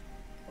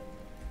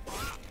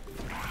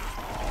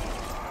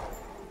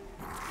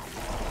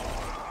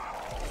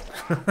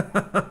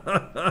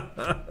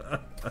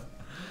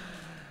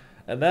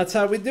 And that's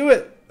how we do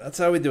it. That's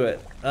how we do it.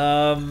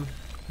 The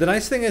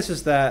nice thing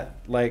is that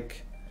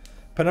like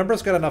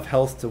Penumbra's got enough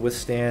health to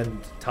withstand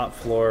top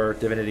floor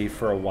Divinity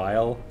for a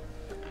while.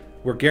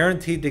 We're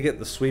guaranteed to get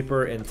the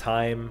sweeper in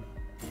time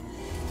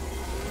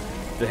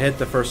to hit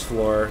the first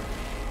floor.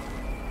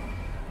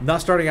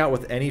 Not starting out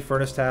with any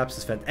furnace taps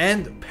is fantastic.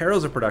 And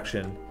Perils of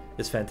Production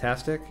is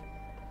fantastic.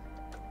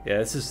 Yeah,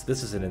 this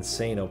is an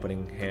insane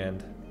opening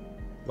hand.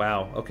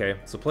 Wow, okay.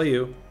 So play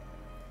you.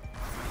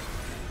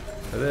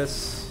 Play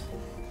this.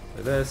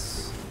 Play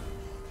this.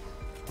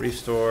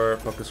 Restore,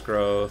 focus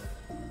growth.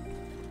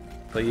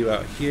 Play you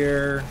out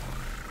here.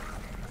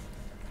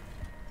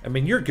 I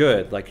mean, you're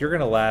good. Like, you're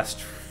gonna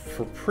last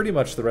for pretty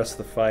much the rest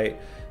of the fight.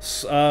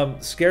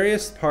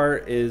 Scariest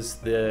part is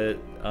the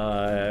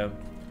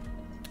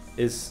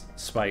is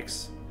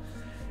spikes,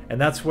 and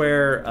that's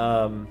where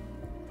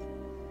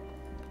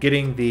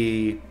getting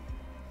the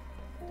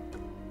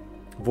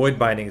void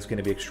binding is going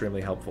to be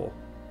extremely helpful.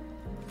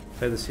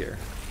 Play this here.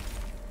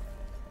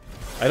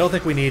 I don't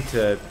think we need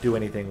to do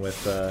anything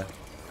with.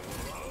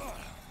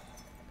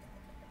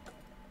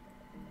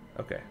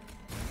 Okay.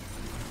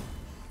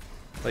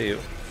 Play you.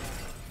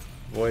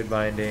 Void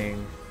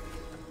binding.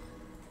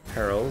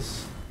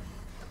 Perils.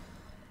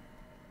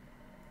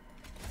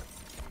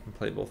 And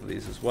play both of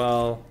these as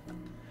well.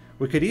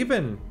 We could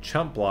even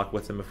chump block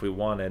with them if we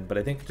wanted, but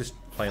I think just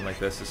playing like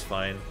this is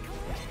fine.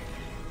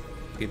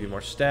 Give you more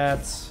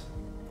stats.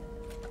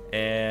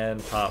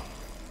 And pop.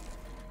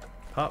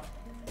 Pop.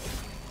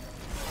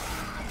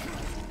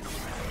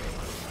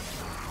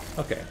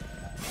 Okay.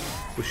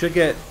 We should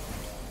get...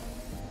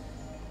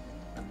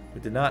 We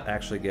did not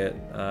actually get...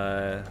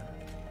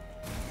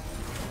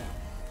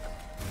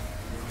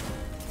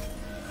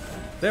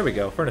 There we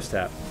go. Furnace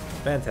tap.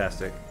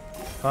 Fantastic.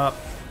 Pop.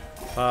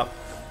 Pop.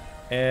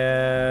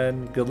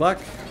 And good luck.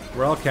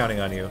 We're all counting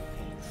on you.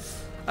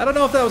 I don't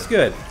know if that was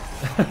good.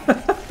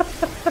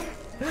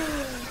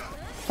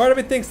 Part of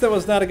me thinks that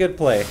was not a good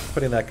play,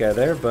 putting that guy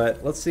there,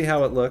 but let's see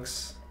how it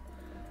looks.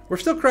 We're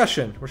still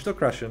crushing. We're still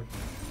crushing.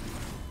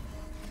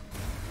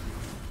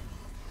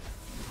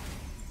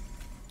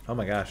 Oh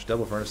my gosh,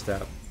 double furnace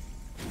tap.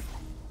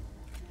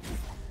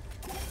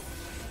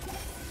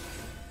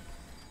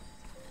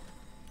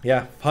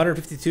 Yeah,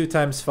 152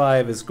 times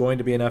 5 is going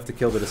to be enough to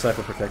kill the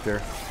Disciple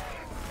Protector.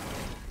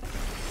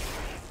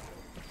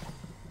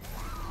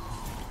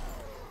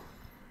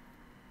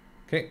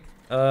 Okay,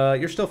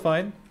 you're still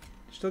fine.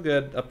 You're still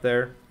good up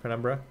there,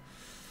 Penumbra.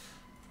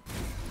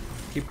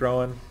 Keep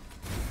growing.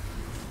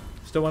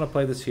 Still want to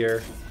play this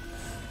here.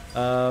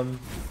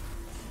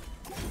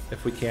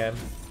 If we can.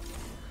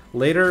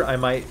 Later, I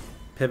might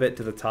pivot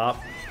to the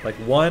top. Like,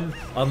 one,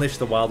 Unleash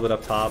the Wildwood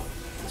up top.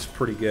 It's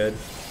pretty good.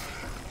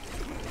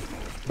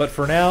 But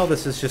for now,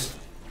 this is just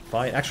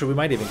fine. Actually, we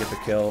might even get the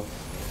kill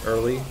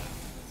early.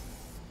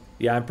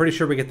 Yeah, I'm pretty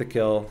sure we get the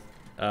kill.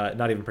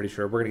 Not even pretty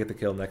sure. We're going to get the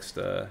kill next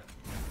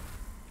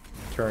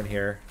turn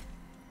here.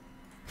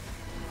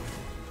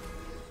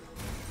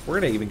 We're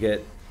going to even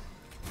get...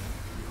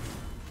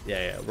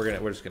 Yeah,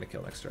 we're just going to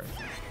kill next turn.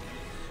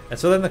 And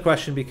so then the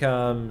question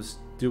becomes,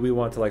 do we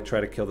want to like try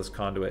to kill this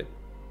conduit?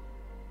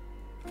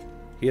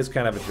 He is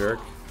kind of a jerk.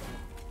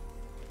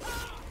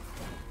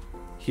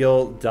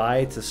 He'll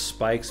die to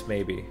spikes,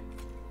 maybe.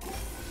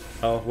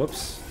 Oh,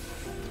 whoops.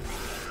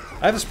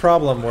 I have this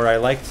problem where I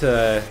like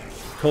to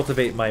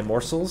cultivate my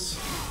morsels.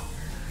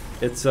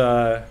 It's,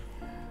 and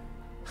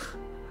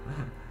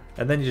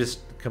then you just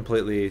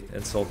completely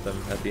insult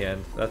them at the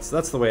end. That's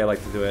the way I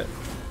like to do it.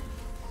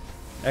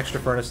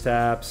 Extra furnace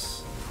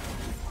taps.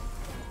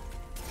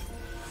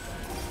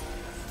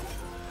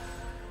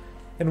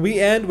 And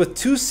we end with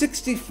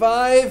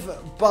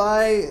 265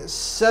 by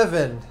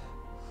 7.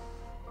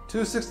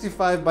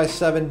 265 by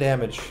 7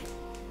 damage.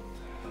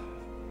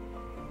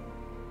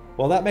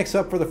 Well, that makes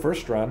up for the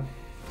first run.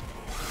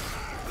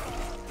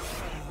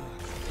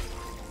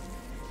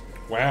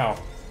 Wow.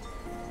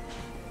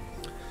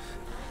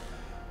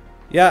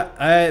 Yeah,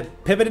 I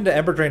pivot into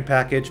Emberdrain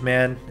package,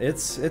 man.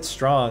 It's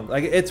strong.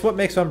 Like, it's what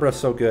makes Umbra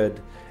so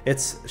good.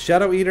 It's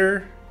Shadow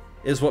Eater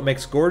is what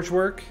makes Gorge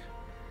work.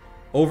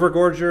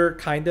 Overgorger,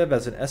 kind of,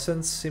 as an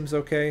essence, seems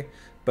okay.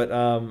 But,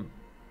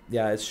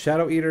 yeah, it's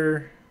Shadow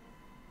Eater.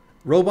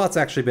 Robot's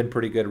actually been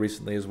pretty good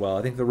recently as well.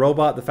 I think the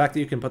robot, the fact that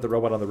you can put the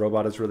robot on the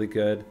robot is really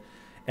good.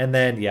 And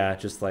then, yeah,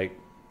 just like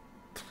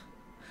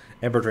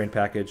Emberdrain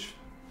package.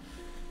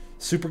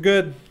 Super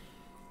good.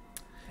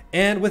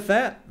 And with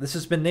that, this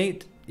has been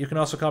Nate. You can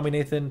also call me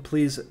Nathan.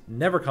 Please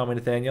never call me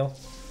Nathaniel.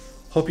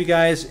 Hope you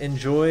guys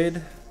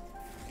enjoyed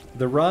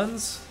the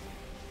runs.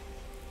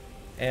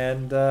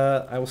 And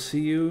I will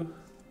see you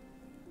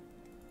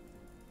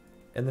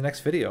in the next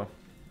video.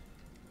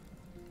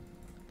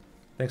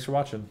 Thanks for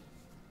watching.